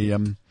 I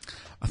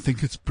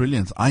think it's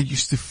brilliant. I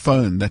used to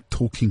phone that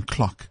talking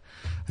clock.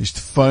 I used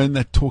to phone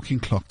that talking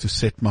clock to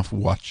set my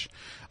watch.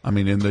 I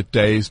mean, in the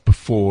days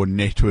before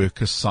network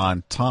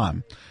assigned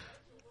time.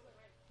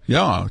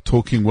 Yeah,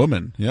 talking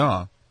woman.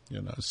 Yeah,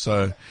 you know,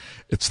 so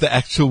it's the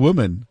actual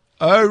woman.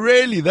 Oh,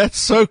 really? That's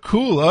so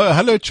cool. Oh,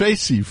 hello,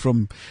 Tracy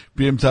from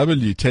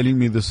BMW telling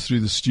me this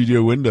through the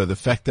studio window. The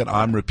fact that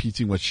I'm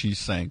repeating what she's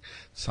saying,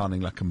 sounding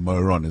like a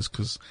moron, is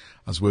because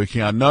I was working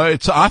out. No, I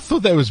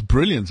thought that was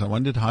brilliant. I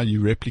wondered how you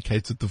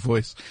replicated the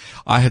voice.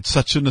 I had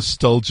such a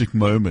nostalgic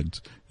moment.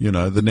 You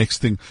know, the next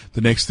thing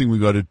we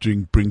got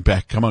to bring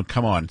back. Come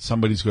on.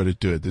 Somebody's got to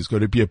do it. There's got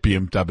to be a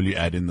BMW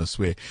ad in this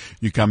where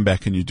you come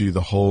back and you do the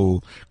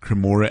whole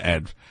Cremora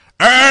ad.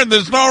 And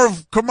there's no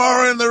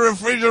Cremora in the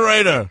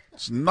refrigerator.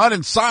 It's not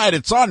inside.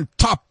 It's on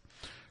top.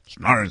 It's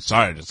not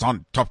inside. It's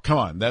on top. Come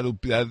on.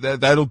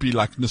 That'll be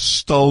like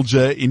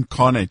nostalgia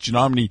incarnate. You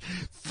know how many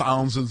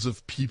thousands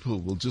of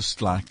people will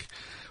just like,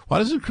 why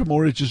doesn't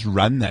Cremora just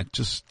run that?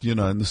 Just, in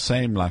the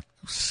same like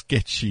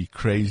sketchy,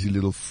 crazy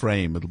little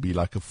frame. It'll be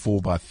like a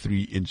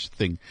 4x3-inch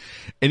thing.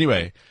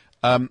 Anyway,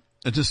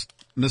 just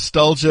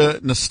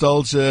nostalgia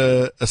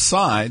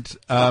aside,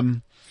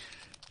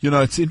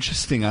 it's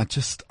interesting.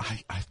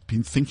 I've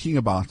been thinking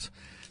about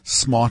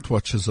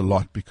smartwatches a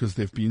lot because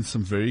there've been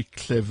some very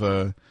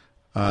clever,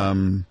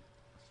 new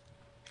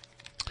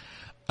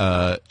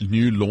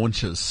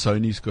launches.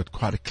 Sony's got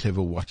quite a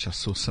clever watch. I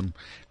saw some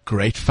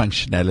great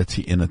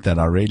functionality in it that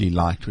I really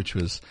liked, which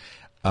was,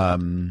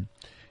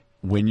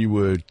 when you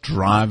were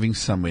driving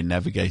somewhere,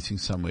 navigating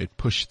somewhere, it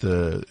pushed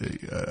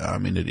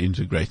it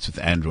integrates with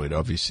Android,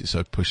 obviously, so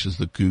it pushes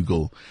the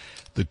Google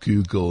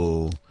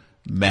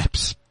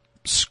Maps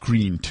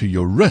screen to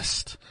your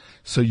wrist.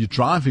 So you're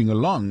driving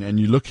along and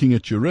you're looking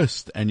at your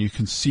wrist and you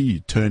can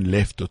see turn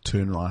left or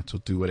turn right or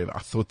do whatever. I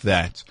thought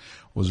that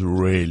was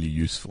really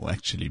useful,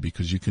 actually,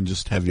 because you can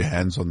just have your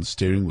hands on the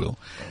steering wheel,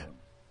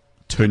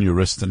 turn your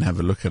wrist and have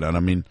a look at it. I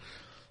mean,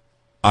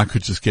 I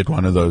could just get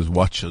one of those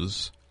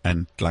watches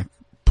and like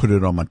put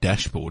it on my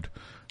dashboard.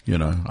 I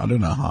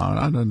don't know how.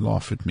 I don't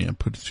laugh at me. I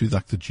put it through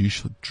like the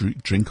juice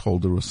drink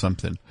holder or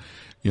something,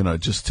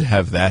 just to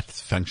have that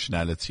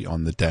functionality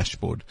on the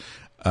dashboard.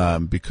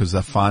 Because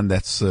I find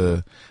that's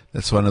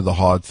one of the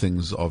hard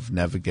things of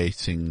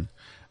navigating,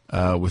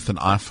 with an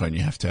iPhone.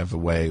 You have to have a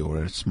way, or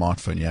a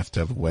smartphone, you have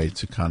to have a way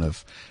to kind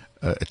of,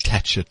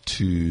 attach it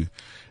to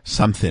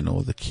something,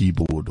 or the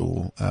keyboard,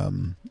 or,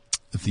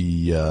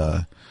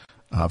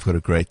 I've got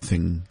a great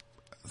thing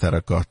that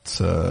I got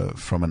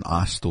from an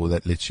iStore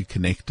that lets you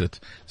connect it.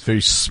 It's very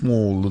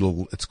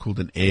small it's called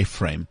an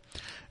airframe,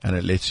 and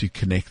it lets you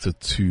connect it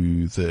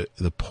to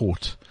the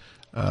port,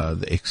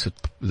 the exit,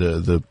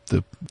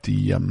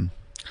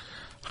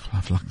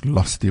 I've like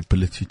lost the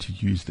ability to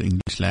use the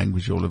English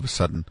language all of a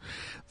sudden.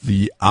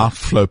 The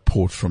outflow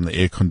port from the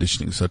air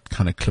conditioning, so it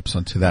kind of clips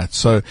onto that.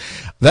 So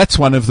that's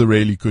one of the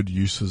really good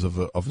uses of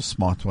a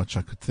smartwatch,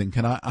 I could think.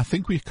 And I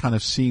think we're kind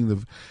of seeing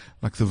the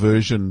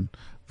version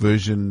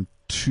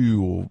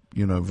 2 or,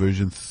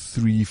 version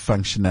 3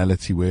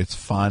 functionality where it's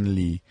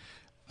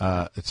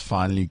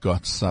finally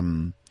got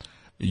some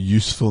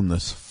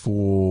usefulness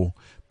for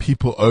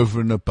people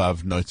over and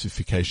above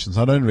notifications.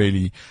 I don't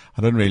really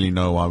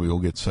know why we all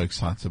get so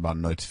excited about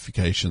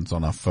notifications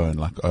on our phone.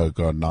 Like, oh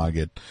God, now I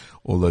get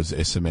all those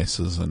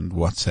SMSs and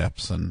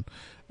WhatsApps and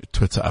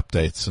Twitter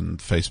updates and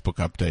Facebook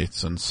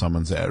updates, and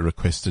someone's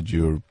requested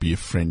you be a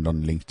friend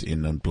on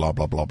LinkedIn and blah,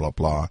 blah, blah, blah,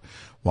 blah.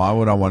 Why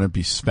would I want to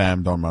be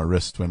spammed on my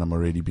wrist when I'm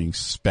already being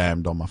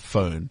spammed on my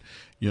phone?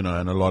 And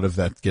a lot of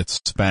that gets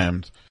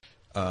spammed,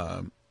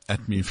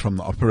 at me from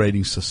the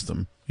operating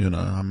system.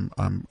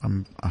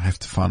 I have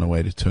to find a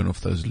way to turn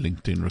off those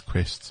LinkedIn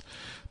requests.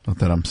 Not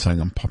that I'm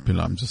saying I'm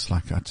popular. I'm just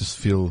like, I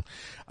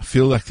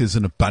feel like there's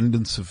an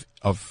abundance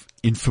of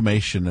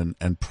information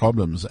and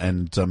problems.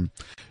 And,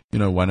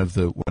 one of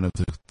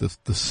the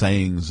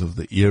sayings of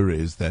the era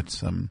is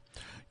that,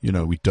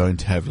 we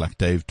don't have, like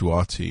Dave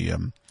Duarte,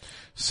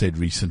 said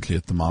recently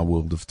at the My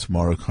World of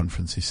Tomorrow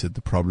conference, he said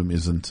the problem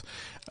isn't,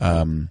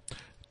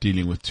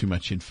 dealing with too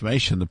much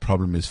information. The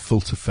problem is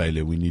filter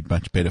failure. We need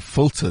much better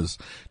filters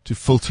to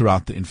filter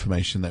out the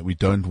information that we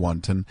don't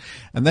want. And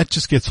that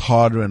just gets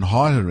harder and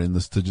harder in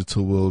this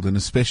digital world, and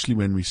especially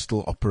when we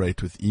still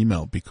operate with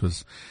email,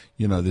 because,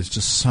 there's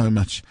just so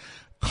much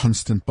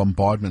constant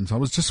bombardment. I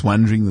was just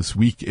wondering this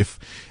week if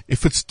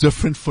it's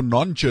different for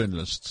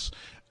non-journalists,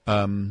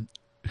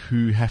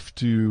 who have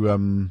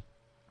to,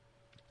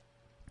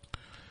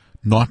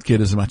 not get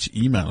as much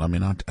email. I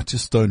mean, I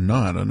just don't know.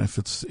 I don't know if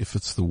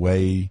it's the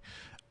way,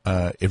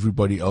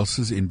 everybody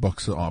else's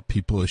inbox are.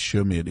 People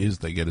assure me it is.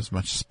 They get as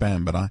much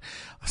spam, but I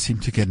seem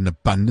to get an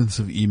abundance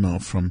of email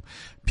from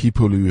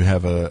people who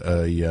have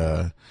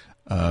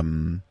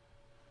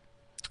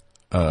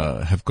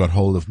have got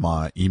hold of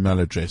my email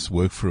address,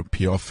 work for a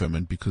PR firm,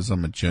 and because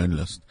I'm a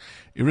journalist,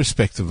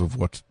 irrespective of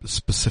what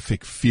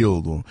specific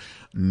field or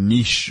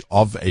niche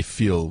of a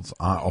field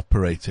I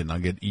operate in, I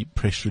get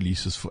press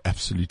releases for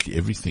absolutely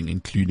everything,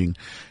 including,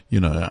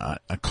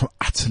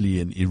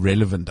 utterly and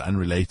irrelevant,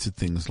 unrelated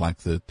things like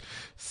the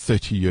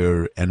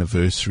 30-year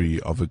anniversary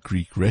of a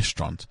Greek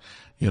restaurant.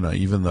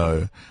 Even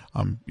though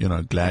I'm,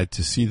 glad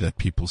to see that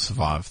people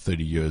survive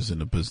 30 years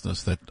in a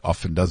business that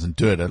often doesn't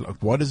do it.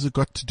 Like, what has it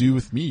got to do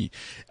with me?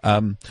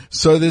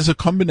 So there's a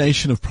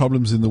combination of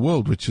problems in the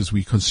world, which is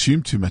we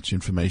consume too much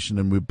information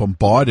and we're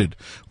bombarded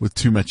with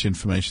too much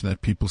information,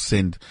 that people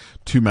send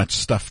too much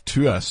stuff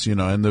to us,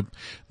 and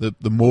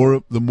the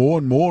more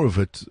and more of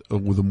it,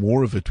 or the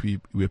more of it we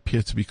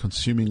appear to be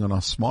consuming on our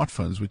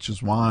smartphones, which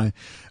is why,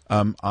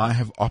 I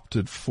have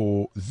opted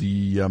for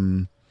the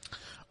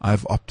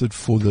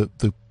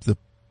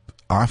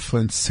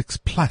iPhone 6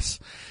 Plus.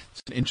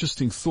 It's an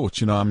interesting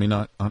thought. I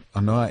know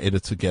I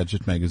edit a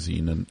gadget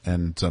magazine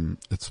and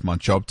it's my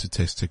job to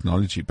test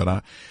technology, but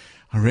I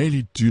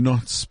really do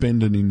not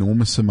spend an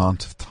enormous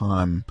amount of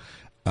time,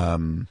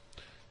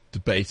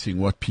 debating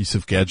what piece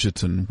of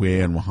gadget and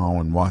where and how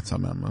and what.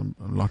 I'm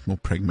a lot more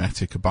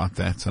pragmatic about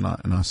that, and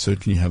I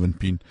certainly haven't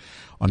been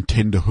on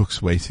tender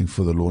hooks waiting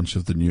for the launch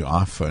of the new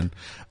iPhone.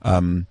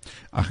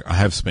 I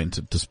have spent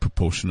a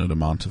disproportionate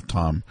amount of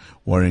time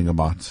worrying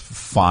about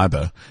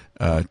fiber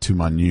to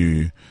my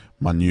new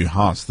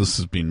house. This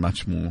has been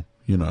much more,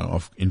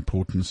 of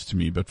importance to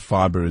me, but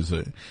fiber is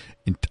a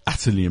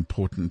utterly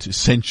important,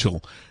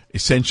 essential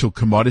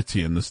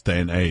commodity in this day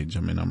and age. I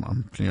mean,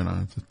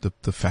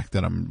 the fact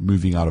that I'm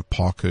moving out of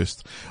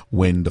Parkhurst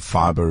when the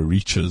fiber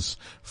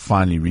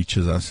finally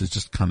reaches us is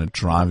just kind of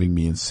driving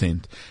me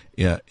insane.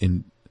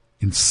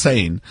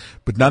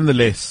 But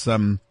nonetheless,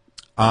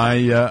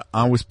 I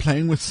was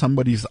playing with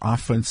somebody's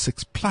iPhone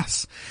 6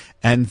 Plus,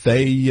 and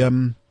I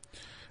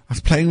was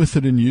playing with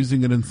it and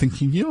using it and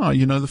thinking,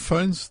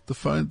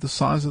 the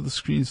size of the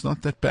screen's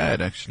not that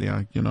bad, actually.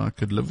 I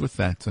could live with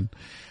that. And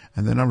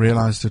then I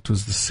realized it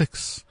was the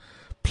 6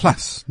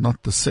 Plus,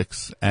 not the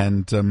 6.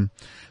 And,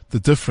 the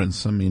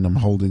difference, I'm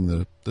holding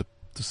the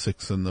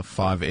 6 and the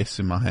 5S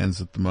in my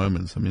hands at the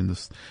moment.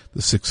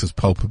 The 6 is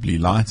palpably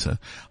lighter.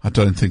 I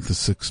don't think the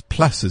 6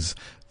 Plus is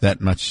that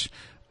much,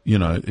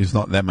 is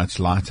not that much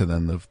lighter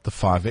than the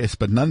 5S,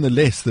 but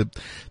nonetheless, the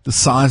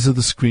size of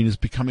the screen has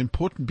become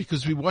important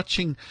because we're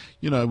watching,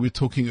 we're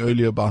talking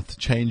earlier about the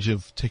change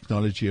of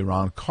technology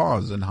around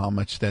cars and how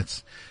much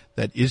that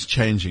is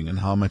changing and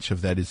how much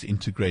of that is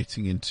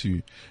integrating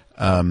into,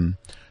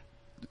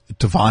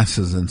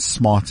 devices and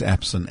smart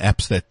apps and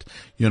apps that,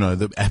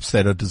 the apps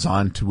that are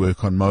designed to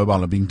work on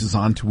mobile are being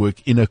designed to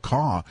work in a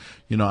car.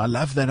 I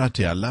love that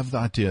idea. I love the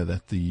idea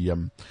that these,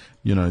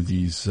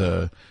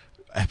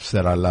 apps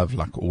that I love,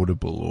 like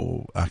Audible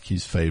or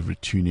Aki's favorite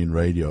TuneIn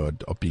Radio,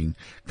 are being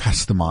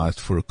customized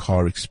for a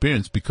car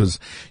experience because,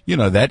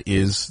 that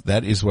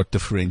is what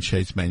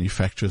differentiates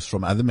manufacturers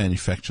from other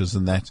manufacturers,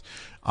 and that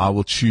I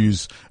will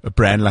choose a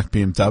brand like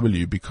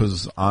BMW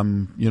because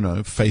I'm,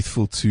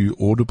 faithful to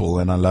Audible,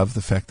 and I love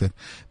the fact that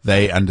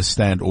they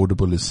understand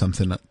Audible is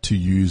something to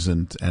use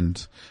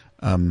and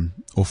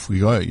off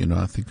we go.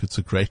 I think it's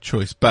a great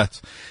choice.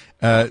 But,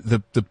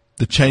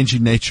 the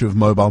changing nature of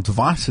mobile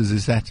devices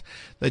is that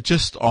they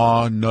just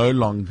are no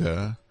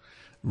longer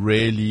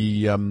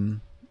really,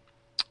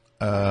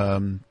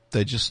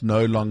 they're just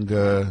no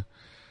longer,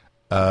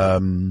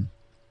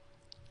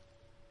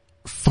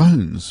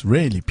 phones,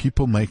 really.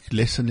 People make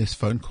less and less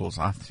phone calls.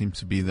 I seem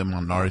to be the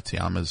minority.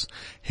 I'm as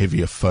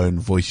heavy a phone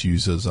voice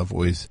user as I've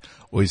always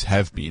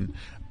have been.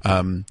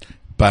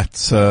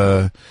 But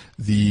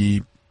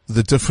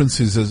the difference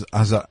is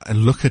as I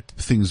look at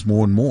things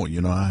more and more,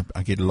 I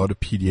get a lot of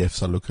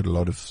PDFs. I look at a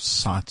lot of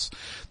sites.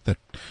 That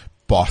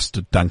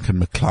bastard Duncan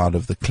MacLeod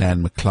of the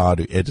Clan MacLeod,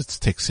 who edits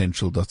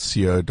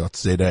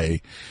techcentral.co.za,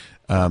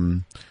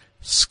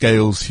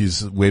 scales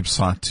his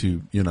website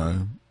to,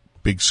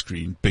 big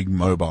screen, big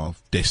mobile,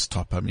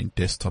 desktop.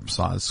 Desktop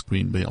size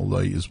screen, but although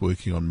he is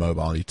working on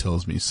mobile, he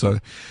tells me. So,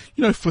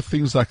 for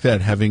things like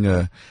that, having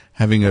a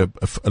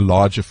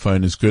larger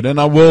phone is good. And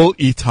I will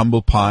eat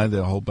humble pie.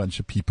 There are a whole bunch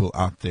of people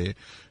out there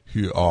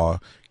who are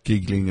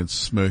giggling and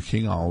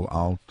smirking. I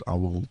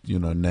will,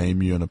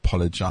 name you and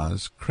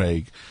apologize.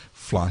 Craig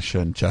Fleischer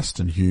and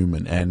Justin Hume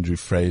and Andrew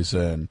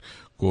Fraser and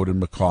Gordon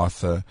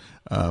MacArthur,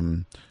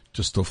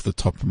 just off the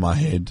top of my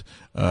head,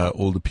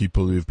 all the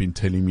people who have been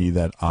telling me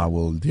that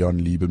Dion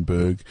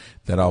Liebenberg,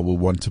 that I will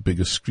want a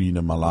bigger screen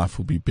and my life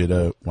will be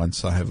better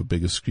once I have a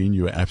bigger screen.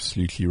 You are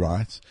absolutely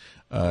right.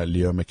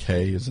 Leo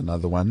McKay is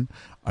another one.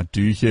 I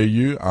do hear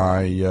you.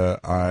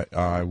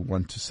 I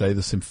want to say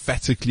this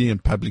emphatically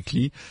and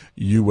publicly.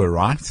 You were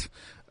right.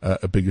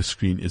 A bigger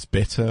screen is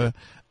better.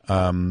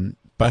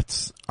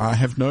 But I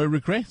have no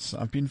regrets.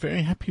 I've been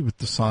very happy with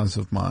the size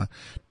of my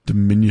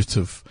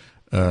diminutive,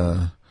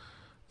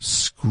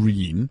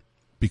 screen,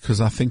 because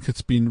I think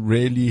it's been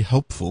really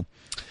helpful.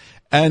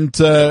 And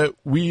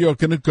we are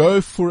going to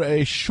go for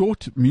a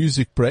short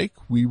music break.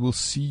 We will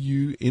see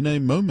you in a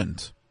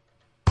moment.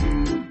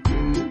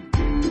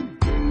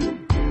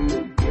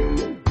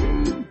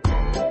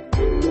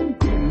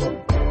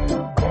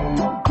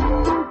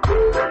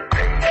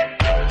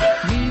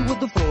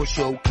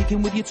 Show,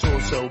 kicking with your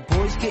torso,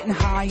 boys getting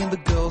high and the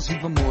girls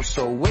even more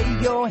so.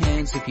 Wave your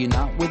hands if you're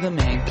not with a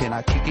man. Can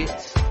I kick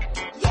it?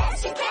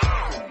 Yes, you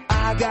can.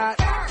 I got,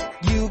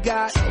 you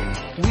got,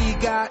 we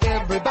got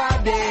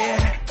everybody.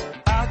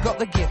 I got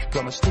the gift,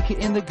 gonna stick it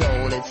in the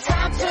goal. It's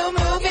time to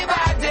move your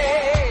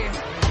body.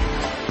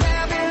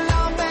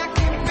 Babylon back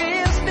in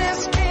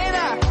business. Can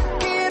I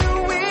get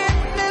a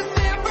witness?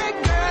 Every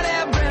girl,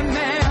 every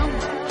man.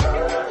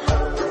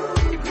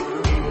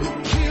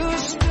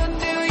 Houston,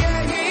 do you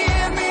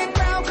hear me?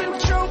 Ground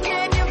control,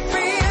 can you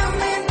feel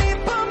me? Need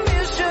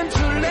permission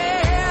to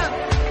land.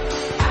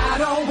 I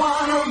don't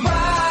wanna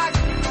rock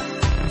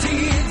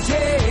DJ,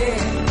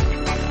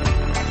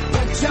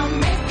 but you're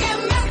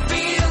making me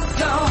feel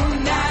so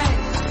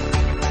nice.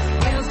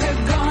 Is it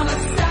gonna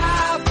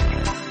stop?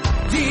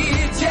 DJ,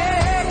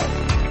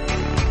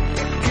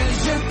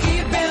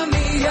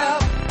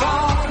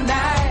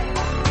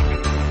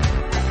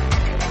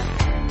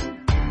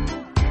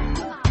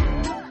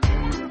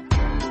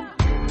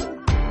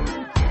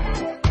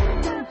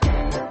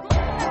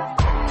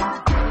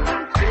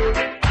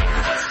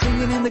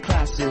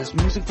 classes,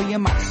 music for your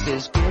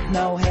masters. Give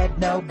no head,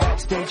 no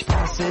backstage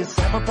passes.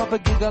 Have a proper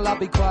giggle, I'll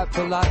be quite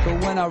polite.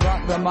 But when I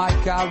rock the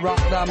mic, I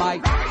rock the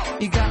mic.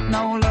 You got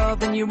no love,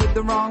 then you're with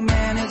the wrong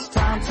man. It's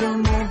time to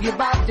move your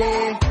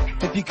body.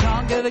 If you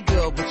can't get a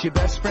girl, but your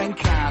best friend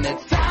can,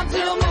 it's time to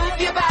move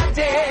your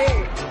body.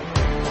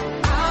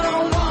 I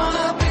don't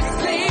wanna be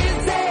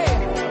sleazy.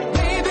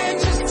 Baby,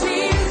 just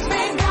tease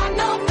me. Got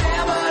no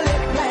family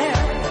plan.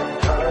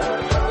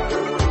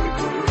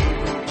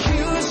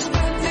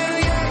 Houston, do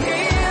you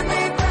hear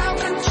me? Down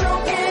control,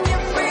 can you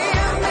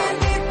feel me?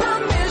 Need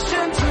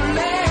permission to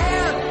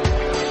land.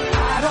 I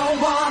don't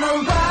wanna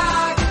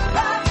rock,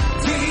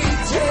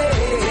 DJ,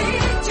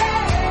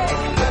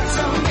 but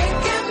you're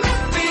making me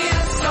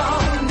feel so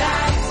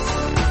nice.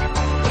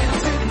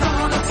 When's it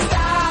gonna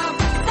stop,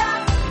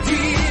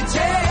 DJ?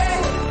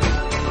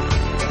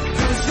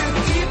 'Cause you're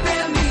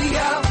keeping me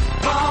up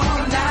all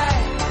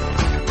night.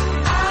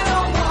 I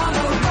don't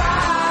wanna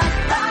rock,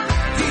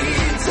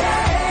 DJ,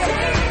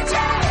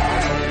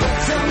 but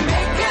you're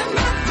making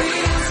me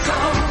feel so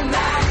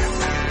nice.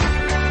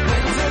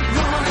 When's it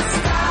gonna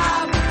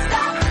stop,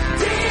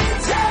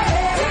 DJ?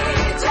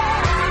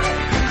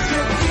 'Cause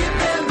you're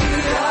keeping me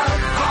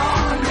up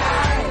all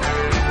night.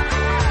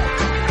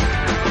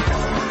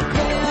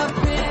 Well,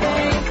 it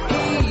ain't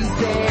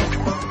easy.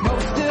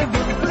 Most of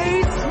it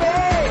bleeds me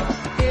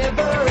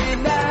every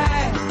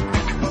night.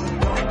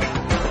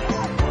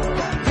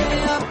 Well,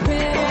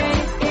 it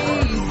ain't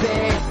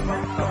easy.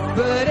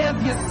 But if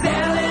you're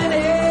selling it,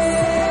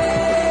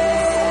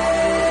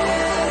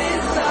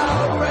 it's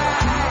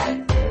alright.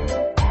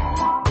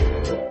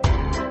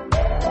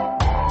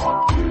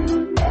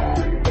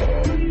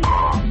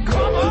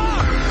 Come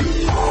on!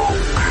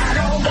 I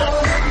don't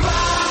wanna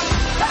rock,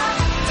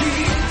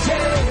 DJ,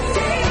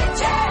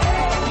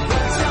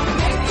 but you're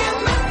making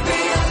me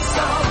feel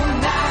so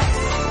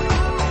nice.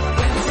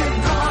 When's it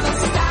gonna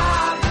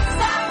stop,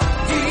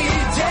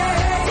 DJ?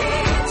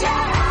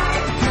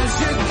 'Cause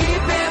you're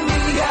keeping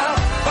me up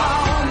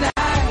all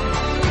night.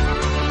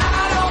 I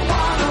don't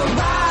wanna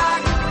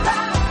rock,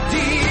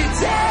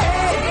 DJ,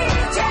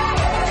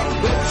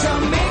 but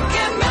you're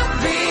making me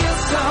feel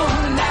so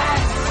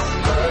nice.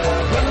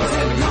 When's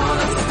it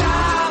gonna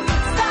stop,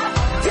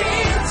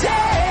 DJ?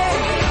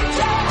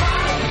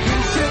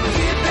 'Cause you're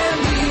keeping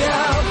me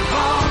up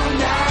all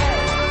night.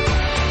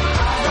 I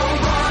don't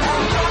wanna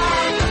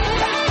rock,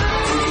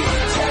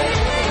 DJ,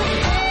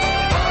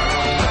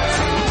 but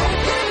you're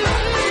making me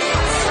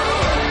feel so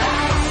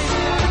nice.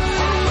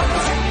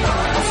 When's it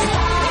gonna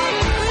stop,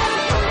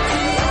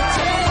 DJ?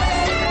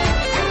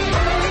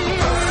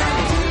 'Cause you're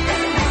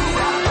keeping me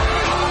up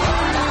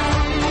all night.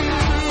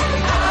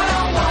 I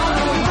don't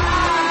wanna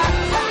rock,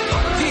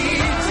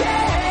 DJ,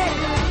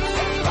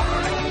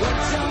 but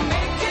you're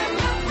making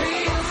me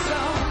feel so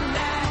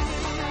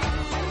nice.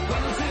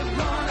 When's it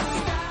gonna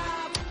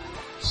stop?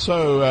 So,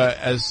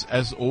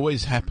 as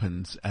always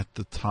happens at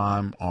the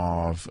time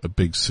of a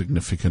big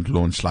significant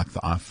launch like the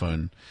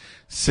iPhone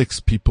 6,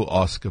 people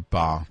ask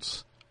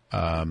about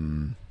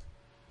all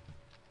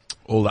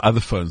the other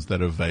phones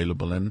that are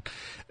available, and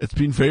it's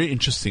been very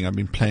interesting. I've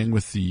been playing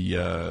with the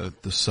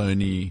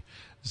Sony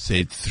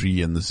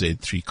Z3 and the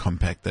Z3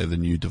 Compact. They're the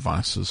new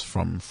devices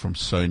from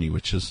Sony,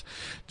 which has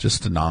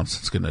just announced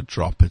it's going to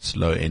drop its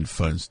low-end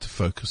phones to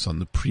focus on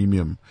the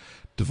premium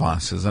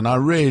devices. And I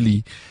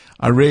really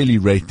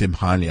rate them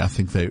highly. I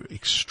think they're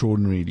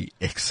extraordinarily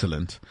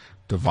excellent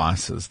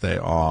devices. They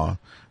are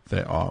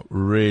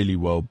really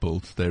well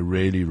built. They're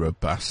really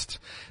robust.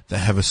 They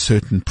have a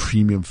certain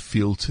premium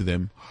feel to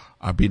them.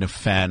 I've been a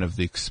fan of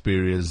the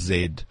Xperia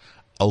Z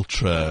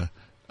Ultra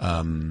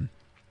phablet,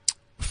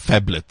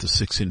 the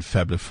 6-inch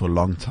phablet, for a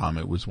long time.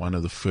 It was one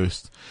of the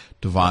first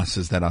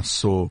devices that I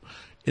saw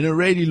in a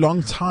really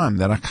long time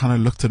that I kind of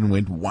looked at and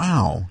went,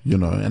 wow,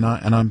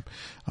 and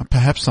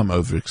perhaps I'm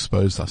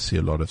overexposed. I see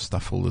a lot of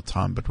stuff all the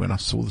time, but when I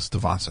saw this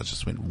device, I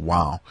just went,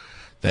 wow,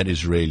 that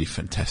is really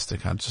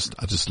fantastic. I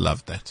just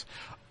love that.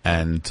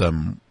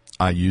 And,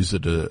 I use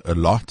it a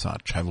lot. I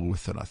travel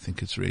with it. I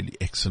think it's really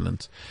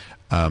excellent.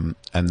 And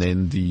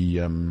then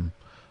the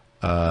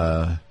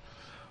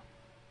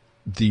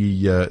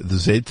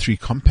Z3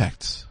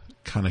 Compact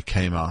kind of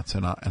came out,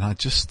 and I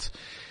just,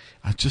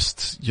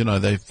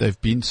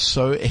 they've been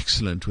so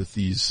excellent with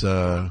these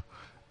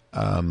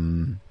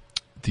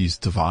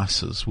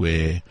devices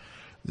where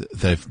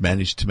they've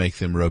managed to make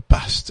them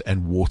robust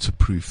and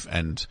waterproof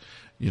and,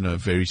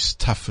 very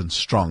tough and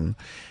strong,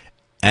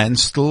 and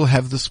still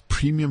have this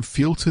premium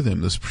feel to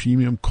them, this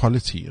premium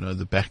quality.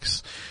 The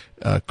back's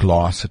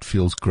glass, it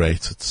feels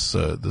great. It's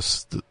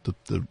the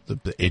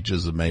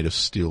edges are made of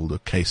steel, the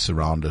case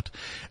around it.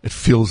 It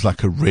feels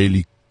like a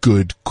really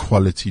good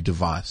quality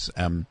device.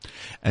 And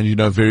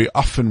very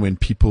often when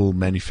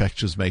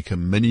manufacturers make a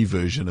mini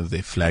version of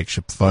their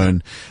flagship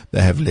phone,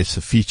 they have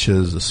lesser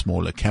features, a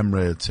smaller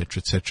camera, etc.,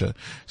 etc.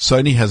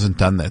 Sony hasn't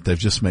done that. They've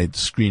just made the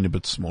screen a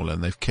bit smaller,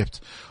 and they've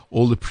kept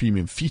all the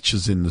premium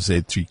features in the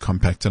Z3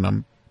 Compact, and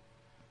I'm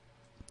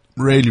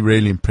really,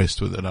 really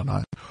impressed with it. And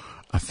I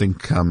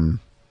think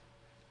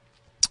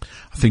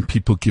I think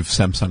people give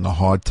Samsung a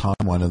hard time.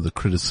 One of the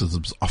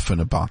criticisms often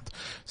about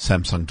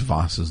Samsung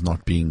devices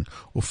not being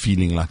or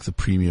feeling like the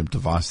premium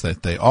device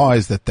that they are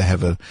is that they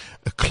have a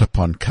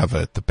clip-on cover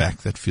at the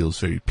back that feels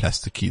very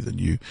plasticky. The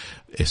new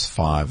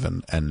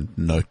S5 and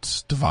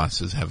Note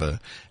devices have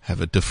a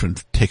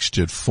different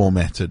textured,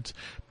 formatted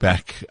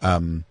back.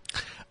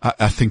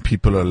 I think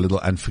people are a little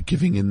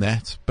unforgiving in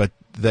that, but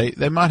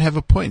they might have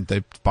a point.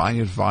 They're buying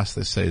a device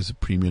they say is a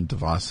premium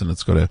device and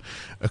it's got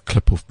a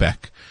clip-off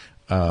back.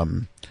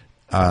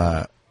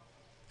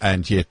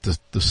 And yet the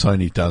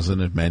Sony doesn't.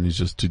 It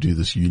manages to do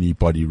this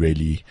unibody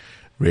really,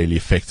 really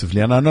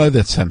effectively. And I know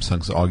that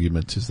Samsung's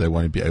argument is they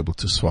want to be able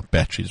to swap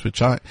batteries,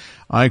 which I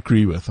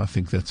agree with. I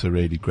think that's a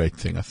really great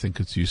thing. I think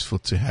it's useful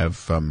to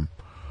have,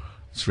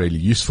 it's really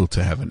useful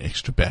to have an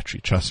extra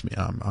battery. Trust me,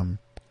 I'm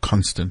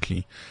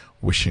constantly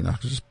wishing I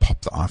could just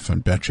pop the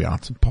iPhone battery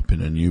out and pop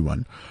in a new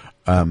one,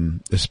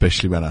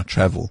 especially when I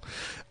travel.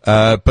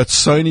 But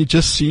Sony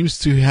just seems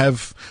to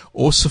have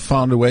also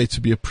found a way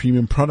to be a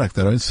premium product.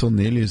 They don't sell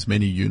nearly as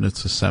many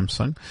units as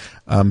Samsung.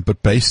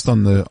 But based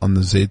on the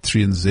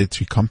Z3 and the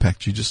Z3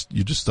 Compact, you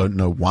just don't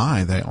know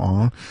why. They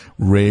are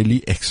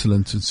really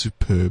excellent and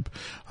superb.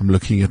 I'm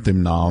looking at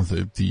them now.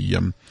 The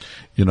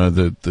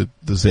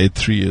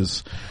Z3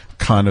 is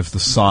kind of the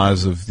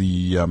size of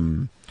the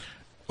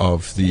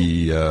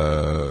iPhone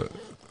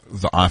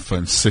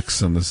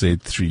 6, and the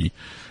Z3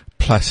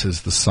 Plus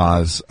is the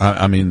size, the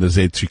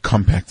Z3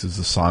 Compact is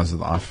the size of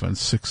the iPhone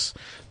 6.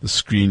 The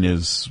screen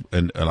is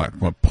like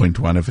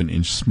 0.1 of an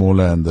inch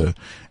smaller, and the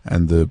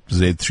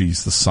Z3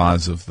 is the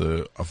size of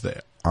the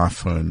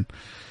iPhone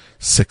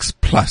 6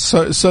 Plus.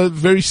 So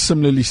very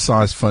similarly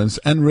sized phones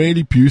and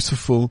really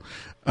beautiful.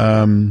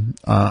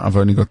 I've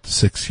only got the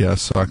 6 here,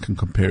 so I can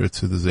compare it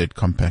to the Z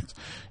Compact.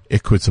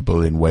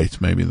 Equitable in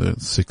weight. Maybe the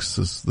 6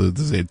 is, the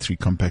Z3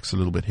 Compact's a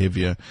little bit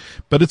heavier,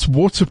 but it's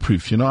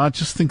waterproof. I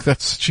just think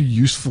that's such a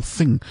useful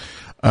thing.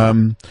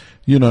 No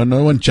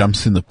one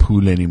jumps in the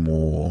pool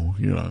anymore,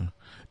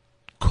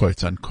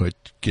 quote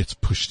unquote, gets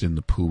pushed in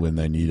the pool when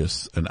they need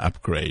an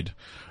upgrade.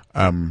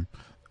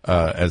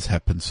 As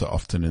happens so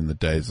often in the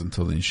days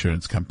until the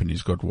insurance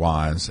companies got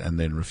wise and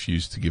then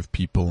refused to give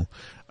people,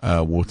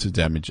 water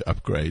damage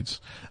upgrades.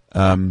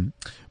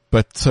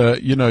 But,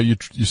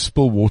 you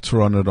spill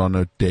water on it on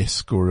a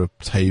desk or a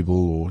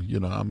table, or,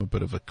 I'm a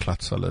bit of a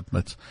klutz, I'll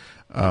admit.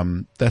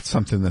 That's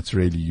something that's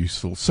really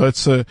useful. So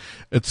it's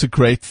a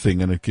great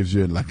thing, and it gives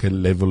you like a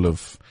level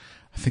of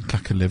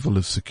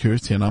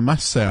security. And I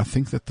must say, I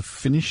think that the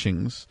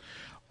finishings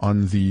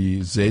on the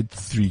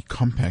Z3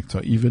 Compact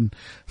are even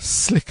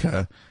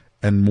slicker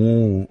and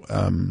more,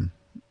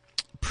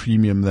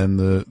 premium than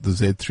the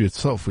Z3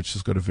 itself, which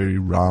has got a very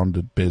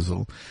rounded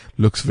bezel.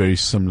 Looks very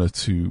similar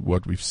to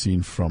what we've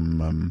seen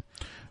from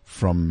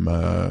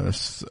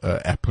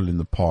Apple in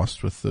the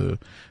past with the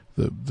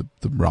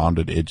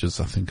rounded edges,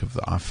 I think, of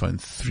the iPhone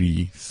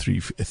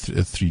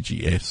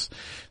 3GS.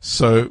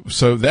 So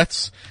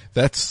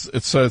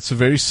it's a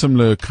very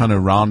similar kind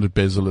of rounded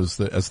bezel as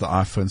the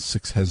iPhone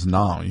 6 has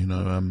now.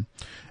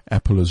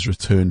 Apple has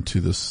returned to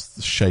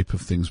this shape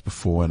of things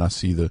before, and I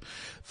see the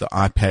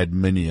iPad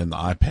Mini and the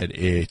iPad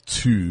Air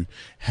 2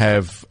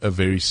 have a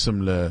very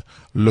similar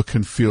look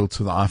and feel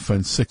to the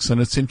iPhone 6. And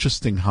it's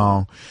interesting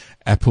how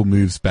Apple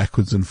moves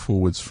backwards and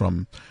forwards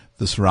from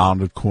this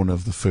rounded corner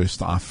of the first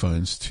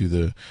iPhones to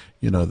the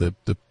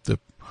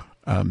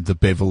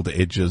beveled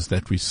edges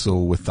that we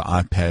saw with the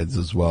iPads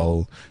as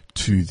well,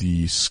 to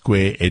the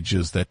square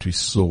edges that we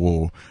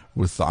saw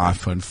with the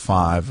iPhone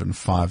 5 and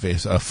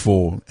 5S,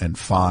 4 and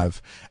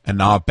 5, and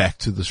now back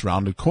to this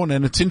rounded corner.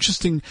 And it's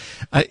interesting,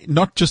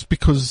 not just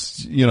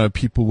because,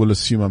 people will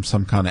assume I'm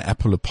some kind of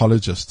Apple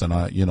apologist, and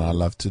I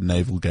love to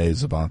navel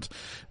gaze about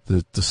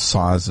the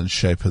size and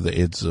shape of the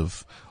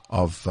edges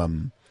of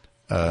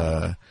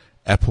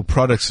Apple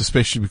products,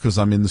 especially because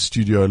I'm in the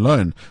studio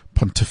alone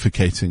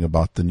pontificating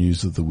about the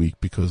news of the week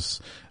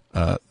because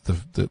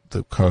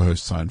the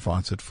co-hosts I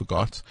invited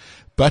forgot,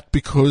 but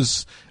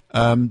because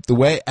the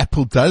way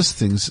Apple does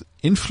things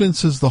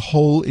influences the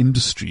whole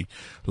industry.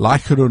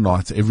 Like it or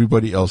not,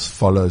 everybody else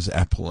follows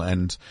Apple,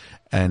 and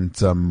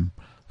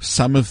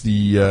some of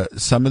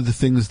the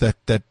things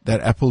that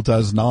Apple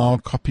does now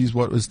copies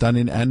what was done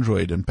in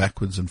Android, and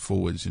backwards and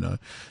forwards.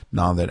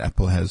 Now that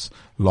Apple has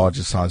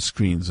larger size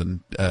screens,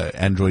 and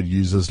Android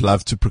users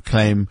love to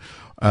proclaim.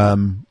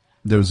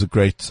 There was a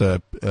great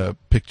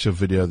picture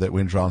video that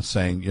went around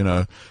saying,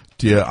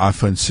 dear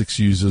iPhone 6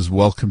 users,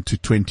 welcome to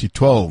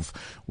 2012,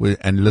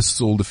 and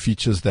lists all the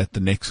features that the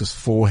Nexus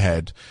 4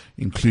 had,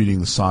 including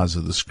the size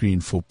of the screen,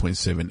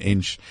 4.7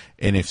 inch,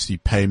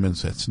 NFC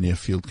payments, that's near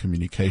field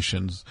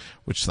communications,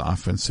 which the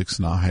iPhone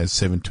 6 now has,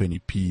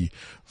 720p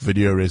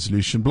video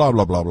resolution, blah,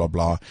 blah, blah, blah,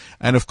 blah.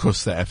 And of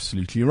course they're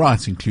absolutely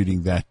right,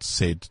 including that,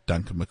 said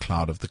Duncan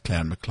MacLeod of the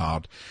Clan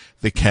MacLeod,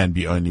 there can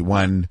be only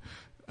one,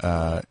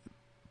 but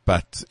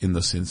in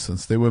this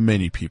instance, there were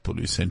many people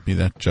who sent me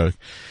that joke.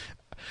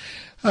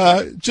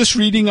 Just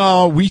reading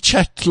our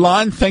WeChat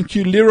line. Thank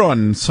you,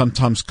 Liron,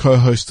 sometimes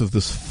co-host of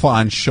this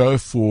fine show,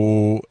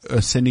 for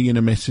sending in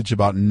a message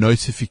about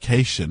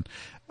notification.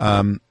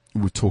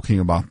 we're talking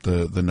about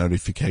the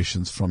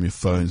notifications from your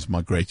phones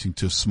migrating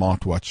to a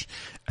smartwatch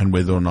and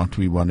whether or not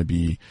we want to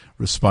be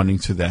responding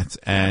to that.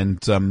 And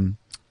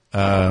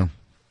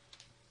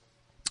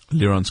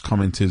Leron's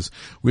comment is,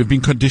 we've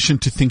been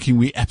conditioned to thinking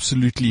we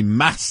absolutely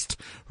must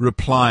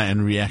reply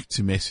and react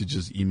to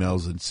messages,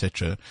 emails,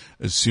 etc.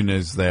 as soon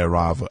as they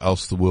arrive, or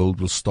else the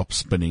world will stop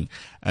spinning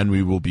and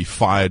we will be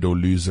fired or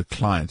lose a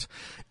client.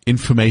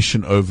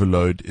 Information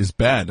overload is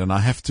bad, and I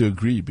have to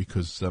agree,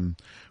 because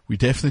we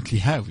definitely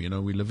have. We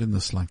live in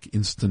this like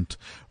instant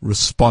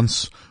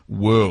response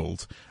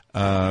world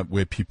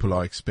where people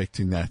are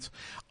expecting that.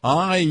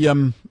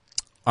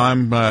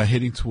 I'm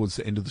heading towards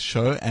the end of the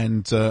show,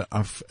 and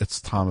it's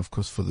time, of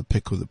course, for the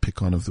pick or the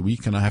pick-on of the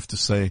week. And I have to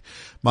say,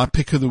 my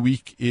pick of the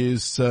week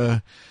is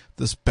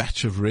this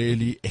batch of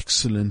really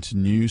excellent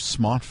new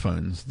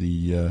smartphones,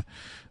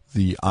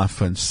 the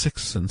iPhone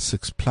 6 and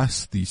 6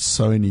 Plus, the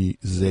Sony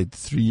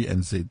Z3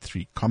 and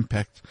Z3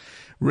 Compact.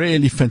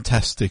 Really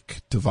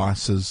fantastic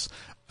devices.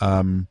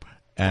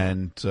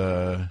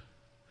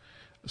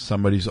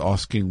 Somebody's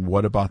asking,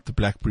 what about the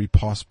BlackBerry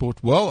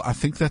Passport? Well, I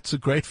think that's a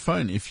great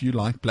phone if you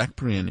like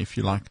BlackBerry and if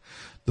you like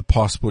the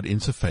Passport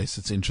interface.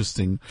 It's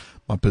interesting.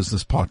 My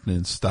business partner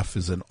in Stuff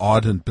is an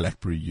ardent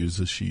BlackBerry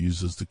user. She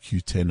uses the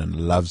Q10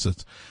 and loves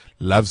it,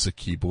 loves the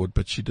keyboard,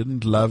 but she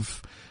didn't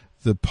love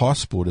the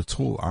Passport at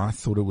all. I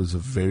thought it was a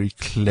very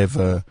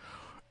clever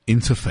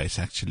interface,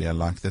 actually. I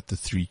like that the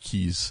 3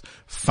 keys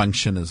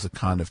function as a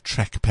kind of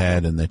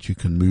trackpad and that you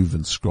can move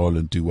and scroll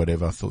and do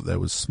whatever. I thought that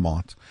was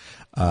smart.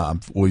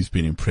 I've always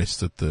been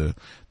impressed at the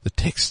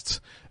text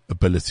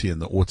ability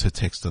and the auto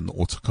text and the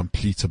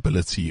autocomplete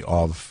ability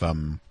of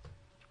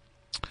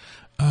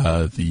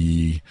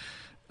the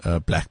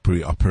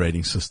BlackBerry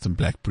operating system,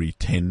 BlackBerry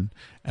 10,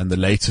 and the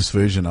latest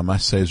version, I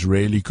must say, is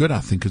really good. I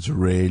think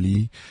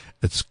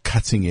it's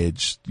cutting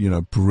edge,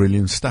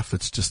 brilliant stuff.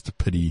 It's just a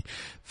pity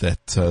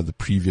that the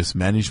previous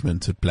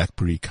management at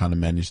BlackBerry kind of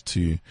managed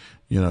to,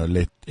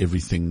 let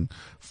everything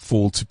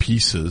fall to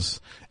pieces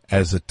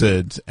as it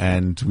did,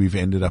 and we've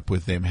ended up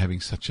with them having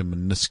such a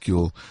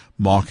minuscule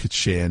market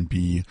share and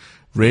be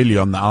really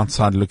on the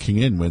outside looking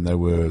in when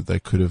they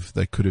could have,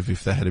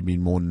 if they had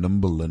been more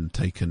nimble and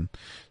taken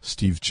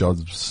Steve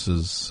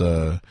Jobs's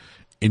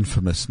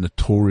infamous,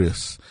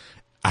 notorious,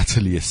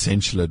 utterly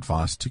essential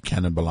advice to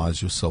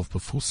cannibalize yourself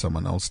before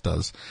someone else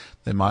does,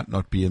 they might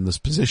not be in this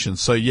position.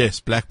 So yes,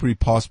 BlackBerry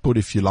Passport,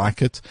 if you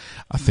like it,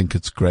 I think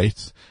it's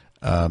great.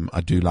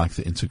 I do like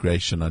the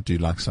integration. I do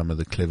like some of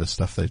the clever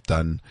stuff they've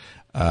done.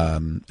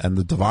 And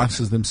the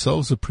devices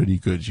themselves are pretty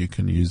good. You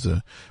can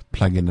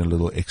plug in a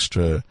little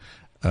extra,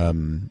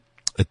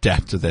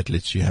 adapter that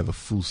lets you have a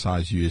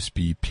full-size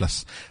USB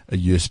plus a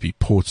USB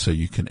port, so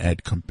you can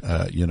add,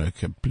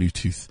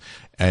 Bluetooth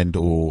and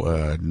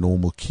or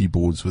normal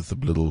keyboards with a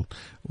little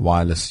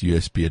wireless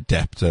USB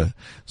adapter.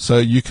 So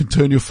you can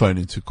turn your phone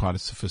into quite a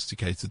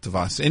sophisticated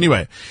device.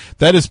 Anyway,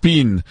 that has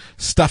been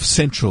Stuff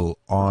Central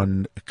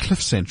on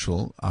Cliff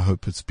Central. I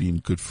hope it's been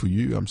good for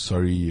you. I'm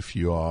sorry if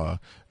you are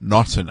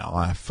not an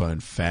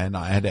iPhone fan.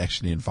 I had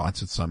actually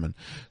invited someone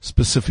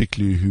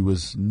specifically who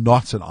was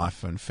not an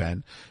iPhone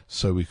fan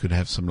so we could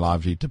have some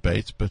lively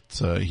debate,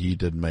 but he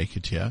didn't make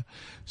it here.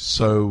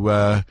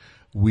 So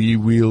we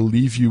will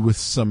leave you with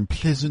some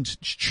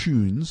pleasant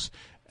tunes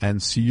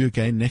and see you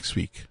again next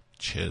week.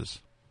 Cheers.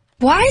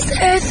 Why is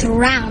the Earth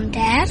round,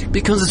 Dad?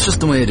 Because it's just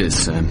the way it is,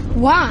 Sam.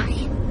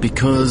 Why?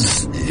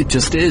 Because it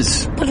just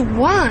is. But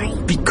why?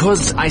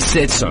 Because I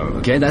said so,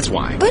 okay? That's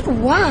why. But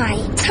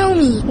why? Tell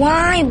me.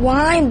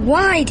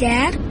 Why,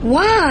 Dad?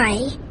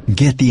 Why?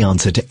 Get the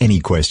answer to any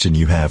question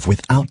you have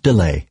without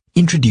delay.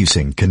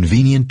 Introducing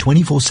convenient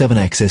 24/7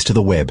 access to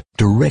the web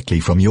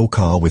directly from your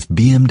car with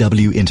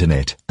BMW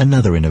Internet.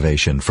 Another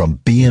innovation from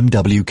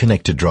BMW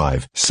Connected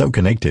Drive. So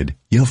connected,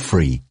 you're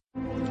free.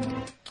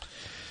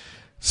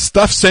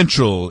 Stuff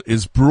Central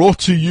is brought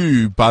to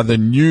you by the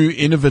new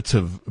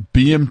innovative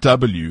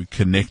BMW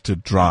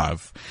Connected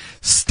Drive.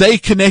 Stay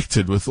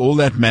connected with all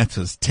that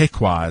matters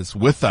tech-wise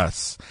with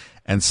us,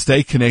 and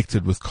stay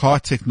connected with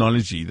car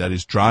technology that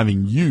is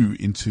driving you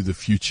into the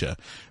future.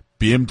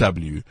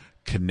 BMW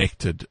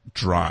Connected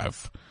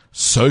Drive.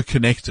 So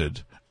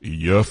connected,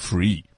 you're free.